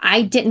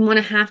I didn't want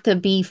to have to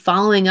be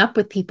following up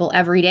with people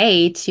every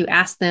day to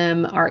ask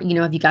them,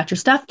 have you got your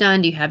stuff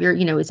done? Do you have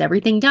is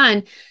everything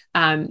done?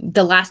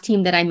 The last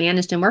team that I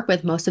managed and worked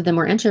with, most of them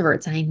were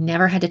introverts, and I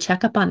never had to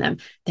check up on them.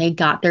 They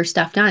got their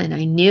stuff done, and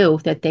I knew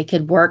that they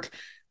could work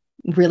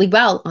really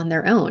well on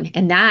their own.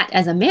 And that,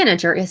 as a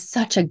manager, is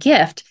such a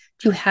gift,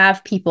 to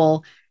have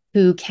people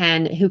who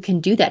can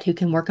do that, who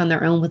can work on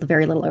their own with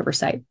very little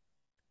oversight.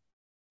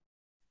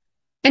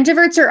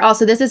 Introverts are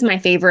also, this is my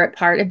favorite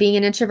part of being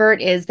an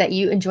introvert, is that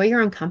you enjoy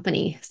your own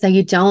company. So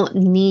you don't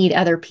need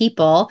other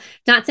people.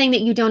 Not saying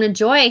that you don't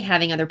enjoy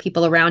having other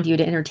people around you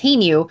to entertain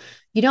you.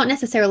 You don't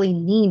necessarily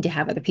need to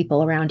have other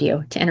people around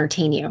you to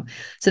entertain you.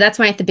 So that's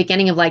why at the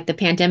beginning of like the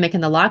pandemic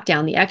and the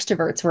lockdown, the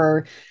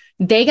extroverts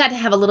they got to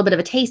have a little bit of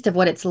a taste of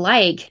what it's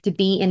like to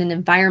be in an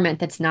environment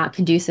that's not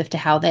conducive to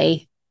how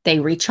they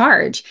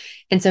recharge.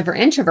 And so for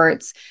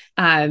introverts,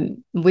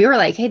 we were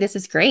like, hey, this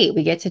is great.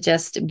 We get to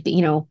just,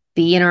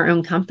 be in our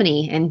own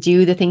company and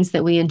do the things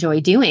that we enjoy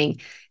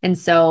doing. And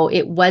so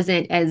it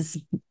wasn't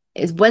as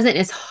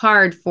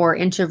hard for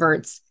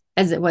introverts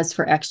as it was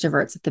for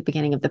extroverts at the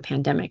beginning of the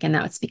pandemic. And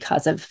that's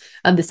because of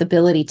this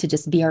ability to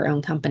just be our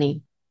own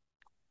company.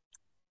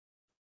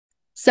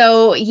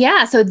 So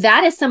yeah, so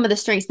that is some of the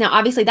strengths. Now,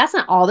 obviously, that's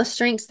not all the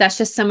strengths. That's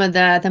just some of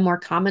the more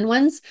common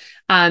ones.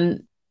 Um,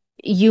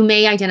 you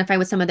may identify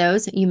with some of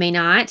those, you may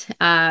not.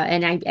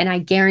 And I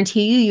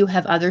guarantee you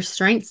have other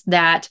strengths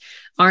that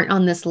aren't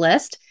on this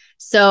list.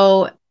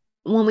 So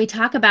when we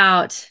talk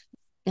about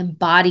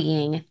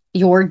embodying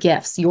your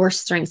gifts, your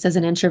strengths as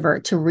an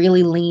introvert, to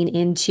really lean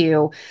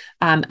into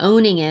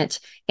owning it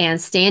and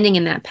standing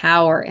in that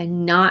power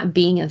and not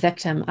being a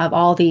victim of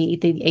all the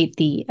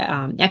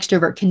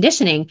extrovert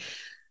conditioning,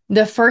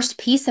 the first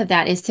piece of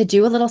that is to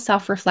do a little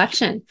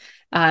self-reflection.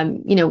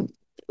 Um, you know,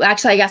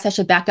 Actually, I guess I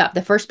should back up.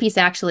 The first piece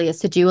actually is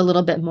to do a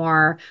little bit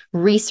more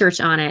research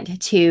on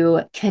it,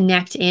 to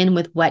connect in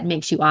with what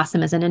makes you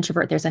awesome as an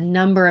introvert. There's a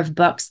number of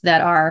books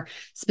that are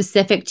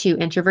specific to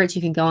introverts.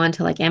 You can go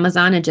onto like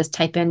Amazon and just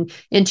type in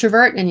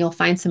introvert, and you'll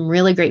find some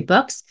really great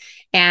books.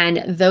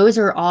 And those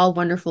are all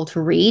wonderful to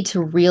read,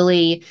 to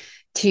really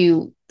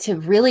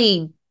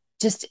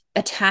just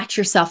attach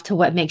yourself to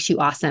what makes you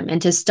awesome,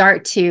 and to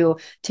start to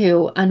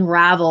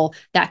unravel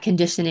that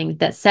conditioning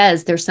that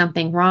says there's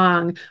something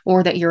wrong,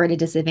 or that you're at a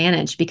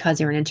disadvantage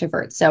because you're an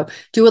introvert. So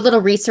do a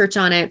little research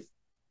on it,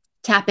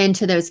 tap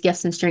into those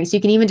gifts and strengths.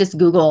 You can even just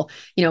Google,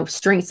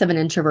 strengths of an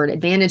introvert,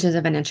 advantages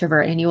of an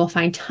introvert, and you will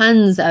find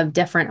tons of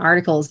different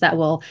articles that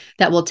will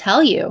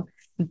tell you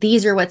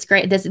these are what's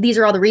great. These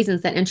are all the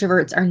reasons that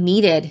introverts are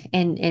needed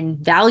and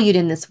valued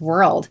in this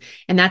world.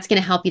 And that's going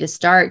to help you to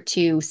start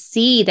to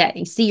see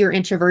your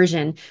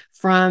introversion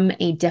from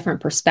a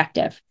different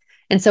perspective.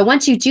 And so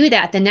once you do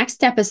that, the next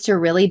step is to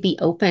really be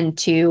open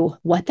to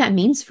what that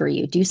means for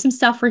you. Do some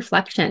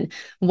self-reflection.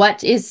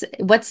 What's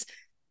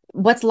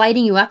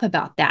lighting you up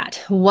about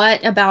that?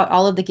 What about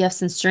all of the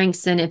gifts and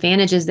strengths and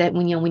advantages that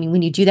when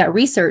you do that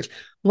research,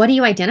 what do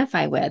you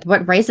identify with?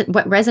 What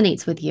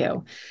resonates with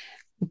you?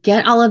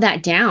 Get all of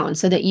that down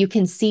so that you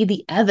can see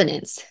the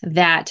evidence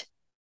that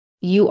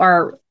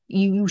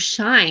you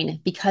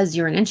shine because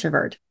you're an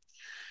introvert.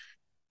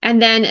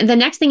 And then the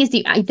next thing is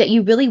that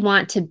you really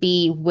want to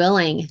be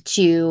willing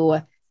to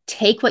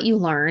take what you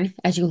learn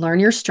as you learn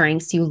your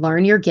strengths, you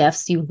learn your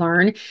gifts, you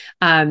learn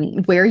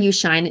where you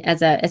shine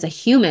as a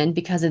human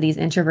because of these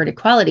introverted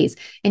qualities.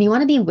 And you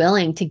want to be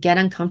willing to get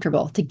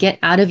uncomfortable, to get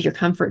out of your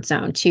comfort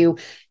zone, to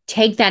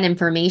take that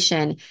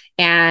information,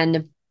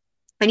 and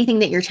anything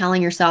that you're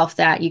telling yourself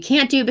that you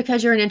can't do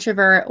because you're an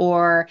introvert,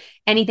 or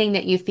anything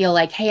that you feel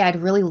like, hey,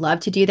 I'd really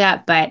love to do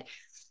that, but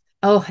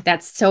oh,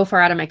 that's so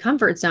far out of my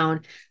comfort zone.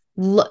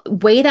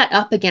 Weigh that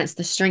up against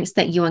the strengths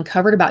that you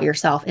uncovered about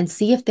yourself, and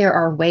see if there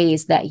are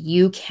ways that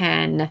you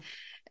can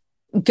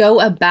go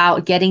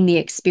about getting the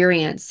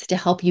experience to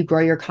help you grow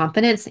your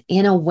confidence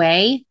in a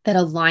way that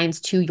aligns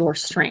to your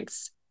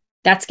strengths.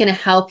 That's going to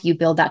help you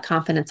build that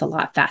confidence a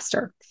lot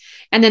faster.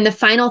 And then the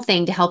final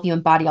thing to help you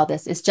embody all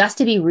this is just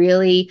to be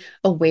really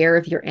aware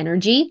of your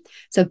energy.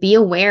 So be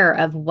aware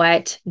of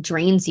what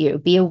drains you,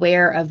 be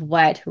aware of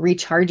what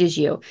recharges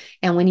you.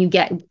 And when you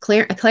get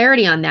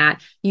clarity on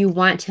that, you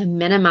want to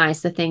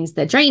minimize the things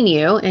that drain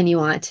you, and you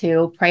want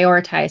to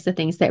prioritize the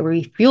things that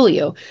refuel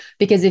you.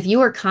 Because if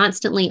you are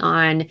constantly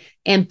on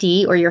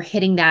empty, or you're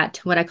hitting that,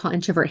 what I call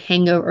introvert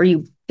hangover, or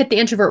you hit the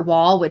introvert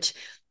wall, which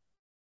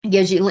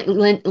gives you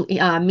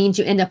means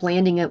you end up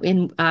landing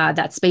in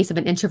that space of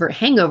an introvert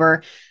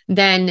hangover,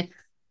 then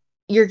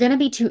you're going to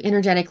be too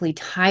energetically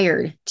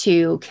tired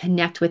to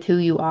connect with who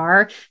you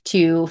are,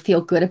 to feel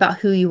good about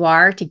who you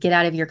are, to get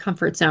out of your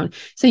comfort zone.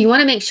 So you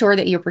want to make sure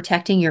that you're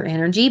protecting your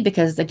energy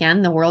because,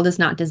 again, the world is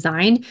not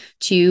designed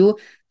to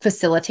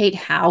facilitate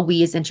how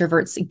we as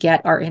introverts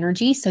get our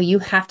energy. So you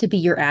have to be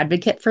your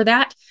advocate for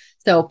that.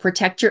 So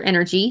protect your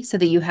energy so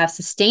that you have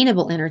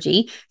sustainable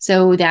energy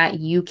so that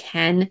you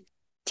can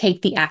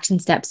take the action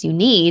steps you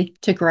need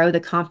to grow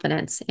the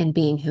confidence in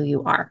being who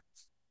you are.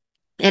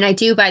 And I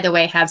do, by the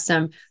way, have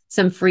some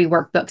free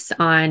workbooks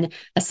on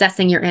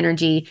assessing your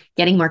energy,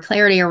 getting more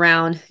clarity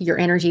around your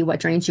energy, what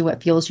drains you,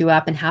 what fuels you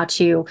up, and how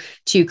to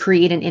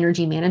create an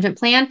energy management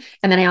plan.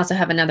 And then I also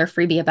have another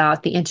freebie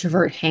about the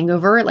introvert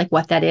hangover, like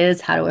what that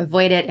is, how to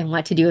avoid it, and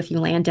what to do if you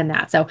land in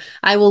that. So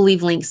I will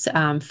leave links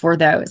for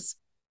those.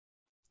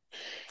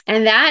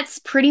 And that's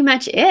pretty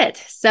much it.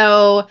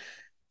 So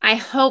I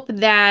hope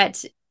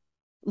that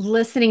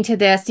listening to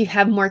this, you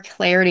have more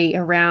clarity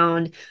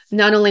around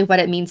not only what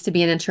it means to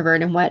be an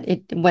introvert and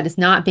what is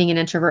not being an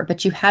introvert,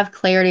 but you have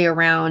clarity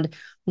around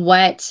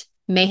what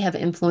may have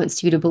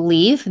influenced you to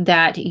believe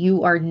that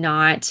you are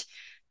not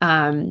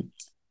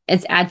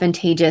as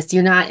advantageous.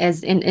 You're not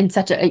as in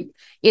such a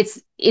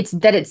it's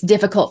that it's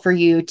difficult for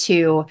you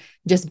to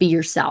just be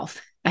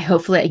yourself. I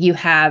hopefully you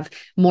have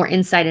more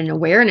insight and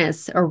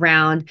awareness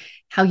around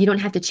how you don't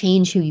have to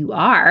change who you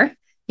are.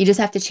 You just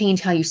have to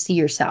change how you see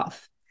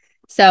yourself.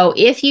 So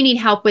if you need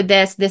help with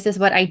this, this is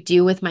what I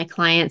do with my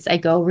clients. I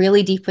go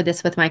really deep with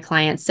this with my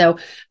clients. So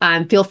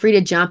feel free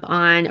to jump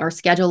on or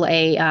schedule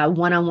a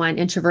one-on-one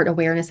introvert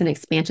awareness and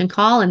expansion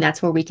call. And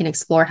that's where we can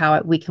explore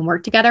how we can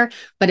work together.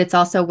 But it's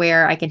also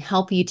where I can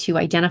help you to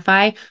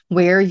identify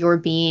where you're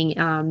being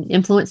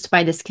influenced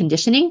by this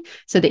conditioning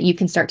so that you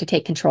can start to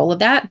take control of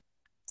that.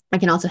 I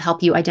can also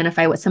help you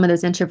identify what some of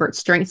those introvert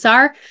strengths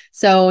are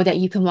so that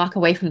you can walk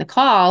away from the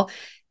call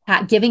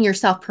giving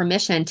yourself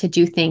permission to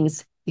do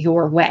things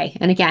your way.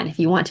 And again, if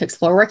you want to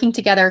explore working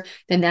together,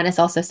 then that is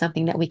also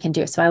something that we can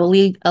do. So I will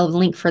leave a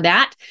link for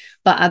that.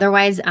 But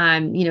otherwise,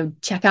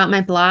 check out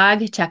my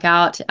blog, check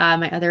out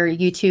my other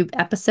YouTube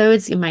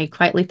episodes, my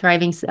Quietly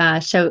Thriving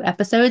show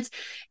episodes,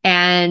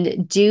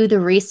 and do the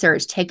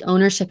research, take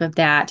ownership of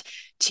that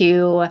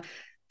to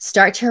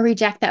start to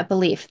reject that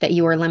belief that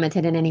you are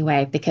limited in any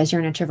way because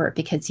you're an introvert,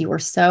 because you are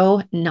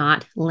so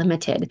not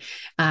limited.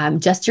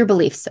 Just your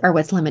beliefs are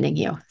what's limiting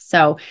you.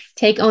 So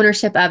take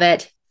ownership of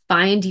it,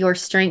 find your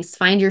strengths,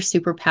 find your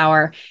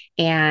superpower,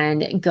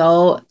 and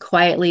go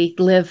quietly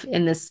live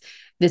in this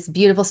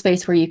beautiful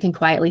space where you can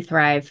quietly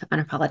thrive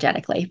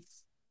unapologetically.